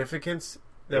significance,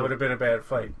 that would have been a bad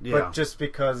fight. Yeah. But just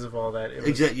because of all that,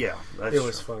 it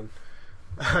was fun.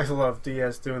 I love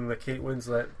Diaz doing the Kate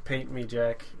Winslet "Paint Me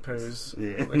Jack" pose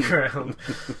on the ground,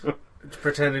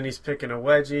 pretending he's picking a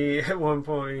wedgie at one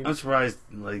point. I'm surprised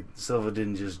Silva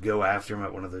didn't just go after him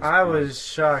at one of those. I was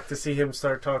shocked to see him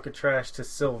start talking trash to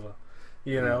Silva.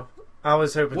 You know, I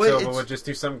was hoping Well, Silva would just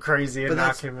do something crazy and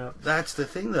knock him out. That's the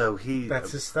thing, though.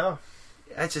 That's his style.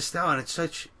 That's his style, and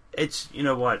it's you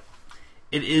know what?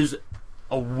 It is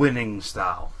a winning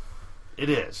style. It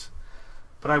is.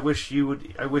 But I wish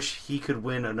he could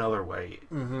win another way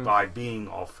by being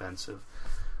offensive.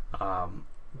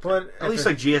 But at least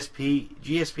like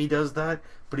GSP does that,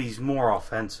 but he's more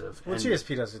offensive. Well,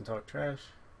 GSP doesn't talk trash.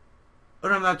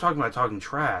 But I'm not talking about talking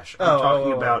trash. I'm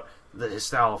talking about his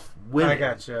style of winning. I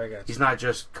got you. He's not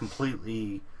just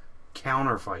completely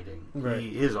counter-fighting. Right.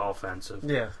 He is offensive.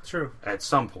 Yeah, true. At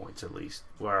some points, at least,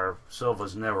 where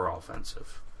Silva's never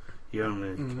offensive. He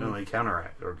only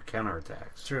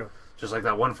counterattacks. True. Just like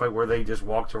that one fight where they just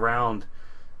walked around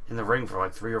in the ring for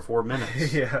like 3 or 4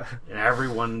 minutes. Yeah. And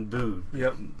everyone booed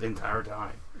the entire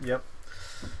time. Yep.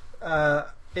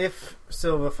 If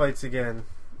Silva fights again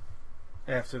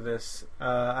after this,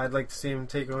 I'd like to see him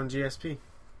take on GSP.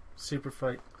 Super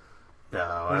fight.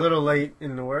 No, a little late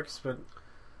in the works, but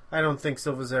I don't think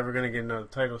Silva's ever going to get another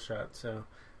title shot, so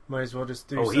might as well just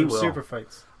do some super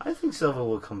fights. I think Silva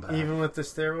will come back. Even with the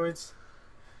steroids?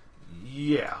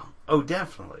 Yeah. Oh,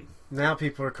 definitely. Now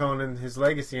people are calling his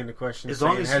legacy into question.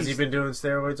 Has he been doing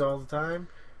steroids all the time?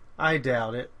 I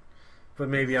doubt it. But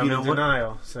maybe I'm in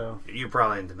denial. So you're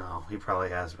probably in denial. He probably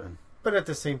has been. But at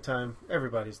the same time,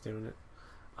 everybody's doing it.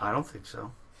 I don't think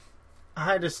so.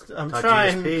 I'm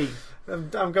trying.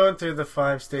 GSP. I'm going through the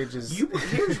 5 stages.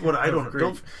 Here's what I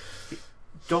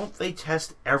don't they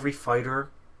test every fighter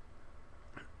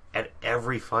at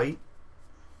every fight?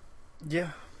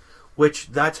 Yeah. Which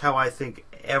that's how I think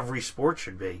every sport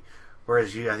should be.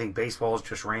 Whereas I think baseball is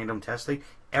just random testing.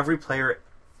 Every player,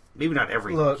 maybe not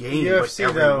every game,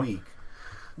 UFC, but every week.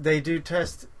 They do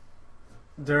test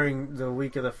during the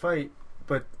week of the fight,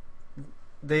 but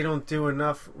they don't do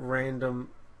enough random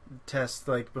tests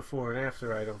like before and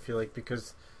after, I don't feel like,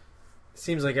 because it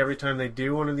seems like every time they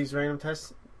do one of these random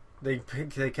tests, they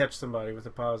catch somebody with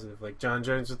a positive, like John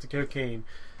Jones with the cocaine.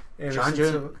 John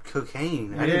Jones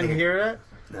cocaine. You didn't hear that?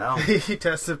 No. He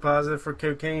tested positive for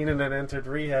cocaine and then entered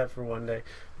rehab for one day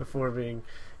before being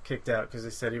kicked out because they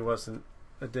said he wasn't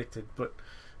addicted. But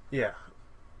yeah,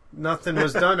 nothing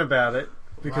was done about it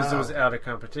because it was out of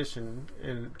competition,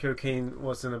 and cocaine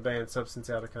wasn't a banned substance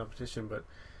out of competition. But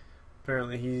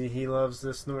apparently he loves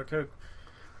to snort coke.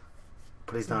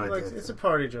 But he's not addicted. It's a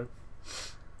party joke.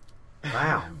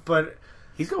 Wow. But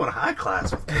he's going high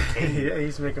class with cocaine. Yeah,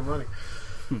 he's making money.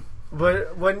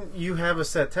 But when you have a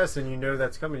set test and you know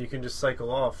that's coming, you can just cycle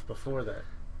off before that,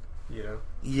 you know?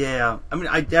 Yeah. I mean,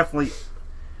 I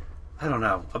don't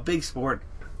know. A big sport,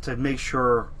 to make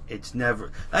sure it's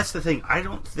never... That's the thing. I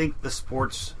don't think the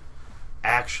sports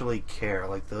actually care,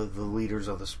 like the leaders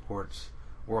of the sports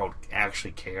world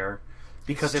actually care.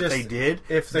 Because if they did,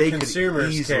 if the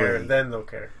consumers care, then they'll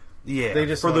care. Yeah, they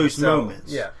just for those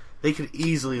moments. Yeah. They could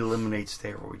easily eliminate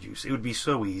steroid use. It would be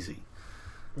so easy.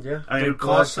 Yeah, I mean, it would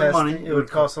cost some money. It would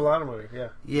cost a lot of money. Yeah,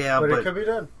 yeah, but it could be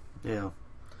done. Yeah,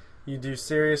 you do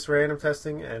serious random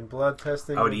testing and blood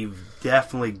testing. I would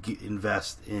definitely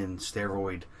invest in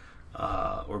steroid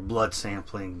or blood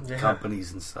sampling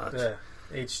companies and such. Yeah,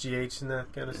 HGH and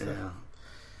that kind of stuff.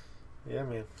 Yeah,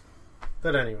 man.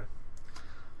 But anyway,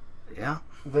 yeah.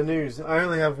 The news. I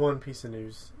only have one piece of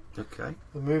news. Okay.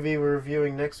 The movie we're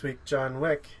reviewing next week, John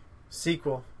Wick,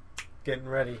 sequel, getting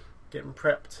ready, getting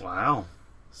prepped. Wow.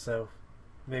 So,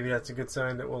 maybe that's a good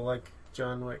sign that we'll like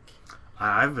John Wick.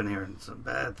 I've been hearing some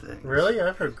bad things. Really?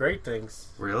 I've heard great things.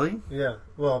 Really? Yeah.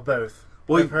 Well, both.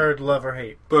 Well, I've heard love or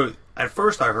hate. Both. At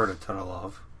first, I heard a ton of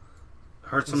love.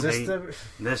 Heard some hate.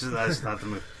 That's not the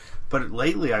movie. But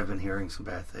lately, I've been hearing some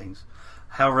bad things.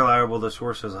 How reliable the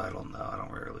source is, I don't know. I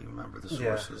don't really remember the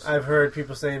sources. Yeah, I've heard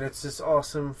people saying it's this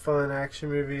awesome, fun action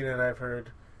movie, and I've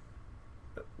heard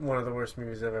one of the worst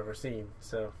movies I've ever seen.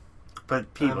 So.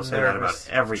 But people say that about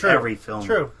every film.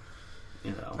 True.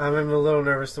 You know. I'm a little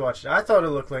nervous to watch it. I thought it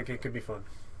looked like it could be fun.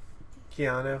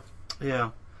 Keanu.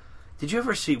 Yeah. Did you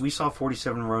ever see? We saw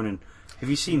 47 Ronin. Have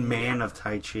you seen Man of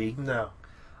Tai Chi? No.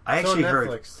 I actually heard.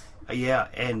 Netflix. Yeah,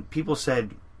 and people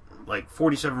said, like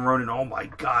 47 Ronin. Oh my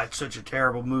God, such a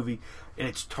terrible movie, and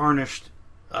it's tarnished.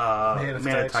 Man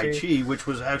of Tai Chi, which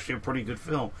was actually a pretty good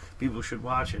film. People should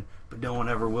watch it, but no one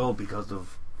ever will because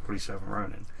of 47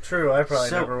 Ronin. True, I probably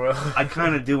never will. I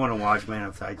kind of do want to watch Man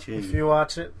of Tai Chi. If you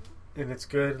watch it and it's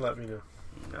good, let me know.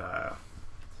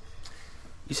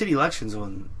 You said Election's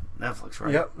on Netflix,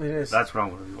 right? Yep, it is. That's what I'm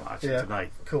going to be watching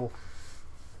tonight. Cool.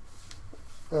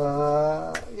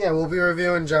 We'll be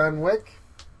reviewing John Wick.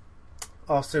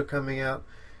 Also coming out,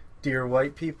 Dear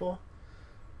White People,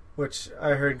 which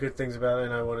I heard good things about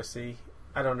and I want to see.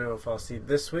 I don't know if I'll see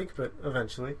this week, but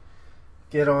eventually.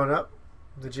 Get On Up,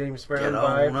 the James Brown Get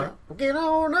on vibe. up. Get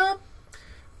on up.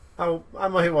 I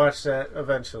might watch that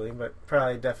eventually, but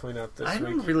probably definitely not this I week.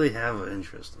 don't really have an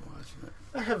interest in watching it.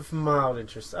 I have mild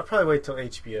interest. I'll probably wait till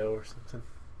HBO or something,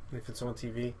 if it's on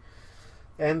TV.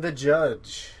 And The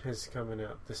Judge is coming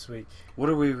out this week. What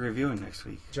are we reviewing next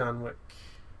week? John Wick.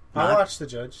 Not- I'll watch The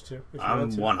Judge, too. If you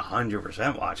I'm want to.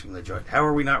 100% watching The Judge. How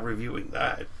are we not reviewing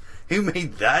that? Who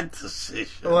made that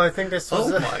decision? Well, I think this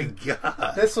was oh my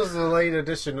god. this was a late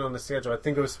edition on the schedule. I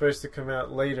think it was supposed to come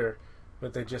out later,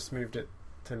 but they just moved it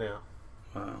to now.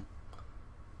 Wow.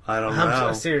 I don't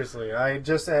know. Seriously, I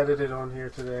just added it on here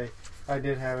today. I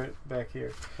did have it back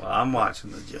here. Well, I'm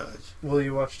watching The Judge. Will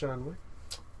you watch John Wick?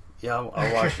 Yeah,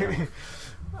 I'll watch it.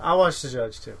 I'll watch The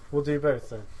Judge, too. We'll do both,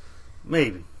 then.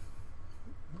 Maybe.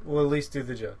 We'll at least do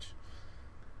The Judge.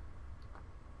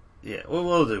 Yeah,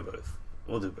 we'll do both.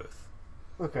 We'll do both.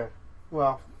 Okay.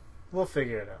 Well, we'll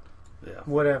figure it out. Yeah.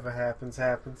 Whatever happens,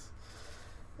 happens.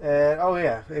 And, oh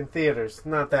yeah, in theaters,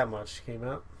 not that much came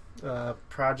out.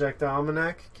 Project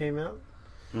Almanac came out.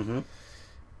 Mm-hmm.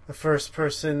 A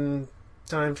first-person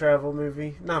time travel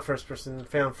movie. Not first-person,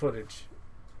 found footage.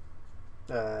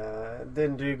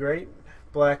 Didn't do great.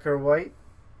 Black or White.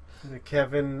 The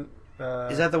Kevin...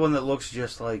 Is that the one that looks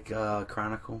just like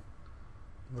Chronicle?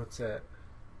 What's that?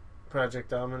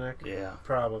 Project Almanac? Yeah.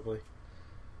 Probably.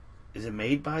 Is it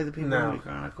made by the people No. who made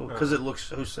Chronicle? Because it looks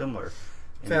so similar.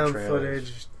 In the Found trailers.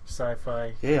 footage,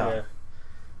 sci-fi. Yeah.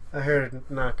 I heard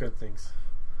not good things.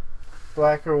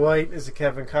 Black or White is a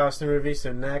Kevin Costner movie,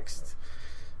 so next.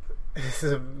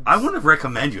 I want to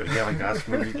recommend you a Kevin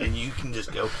Costner movie, and you can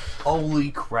just go, "Holy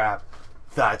crap,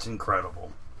 that's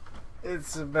incredible!"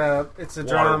 It's a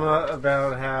drama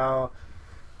about how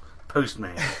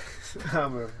Postman.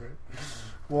 I'm over it.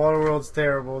 Waterworld's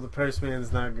terrible. The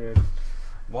Postman's not good.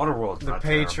 Waterworld's The not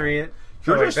Patriot.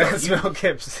 Terrible. Oh, wait, that's Mel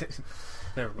Gibson.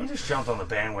 Never You mind. just jumped on the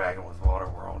bandwagon with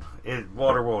Waterworld.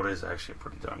 Waterworld is actually a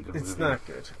pretty darn good movie. It's not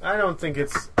good. I don't think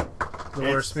it's the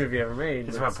worst movie ever made.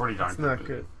 It's but a pretty darn It's good not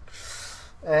movie. good.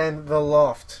 And The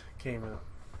Loft came out.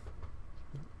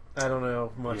 I don't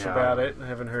know much about it. I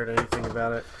haven't heard anything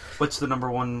about it. What's the number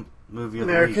one movie of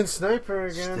American the week? Sniper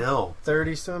again. Still.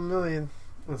 30-some million.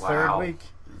 The Wow. third week.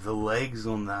 The legs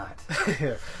on that.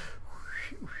 Yeah.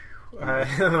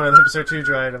 My lips are too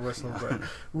dry to whistle, but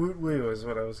woot woo is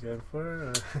what I was going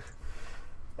for.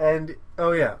 And,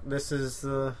 oh yeah, this is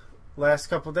the last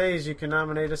couple days you can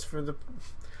nominate us for the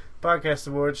podcast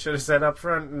awards. Should have said up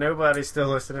front, nobody's still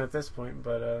listening at this point,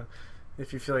 but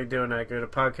if you feel like doing that, go to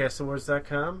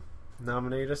podcastawards.com,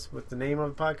 nominate us with the name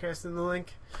of the podcast in the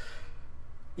link,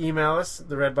 email us,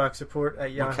 the redboxreport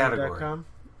at yahoo.com,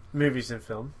 movies and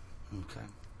film, Okay.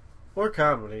 or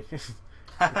comedy.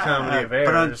 The comedy of errors.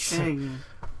 Ba-dum-ching.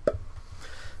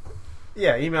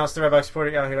 Yeah, email us to redboxreport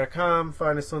at yahoo.com.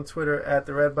 Find us on Twitter at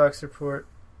the Redbox Report.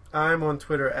 I'm on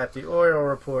Twitter at the Oil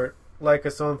Report. Like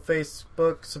us on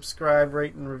Facebook. Subscribe,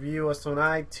 rate, and review us on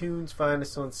iTunes. Find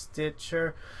us on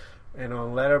Stitcher and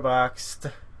on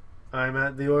Letterboxd. I'm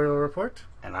at the Oil Report.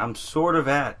 And I'm sort of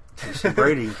at Jason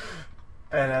Brady.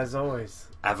 And as always,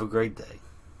 Have a great day.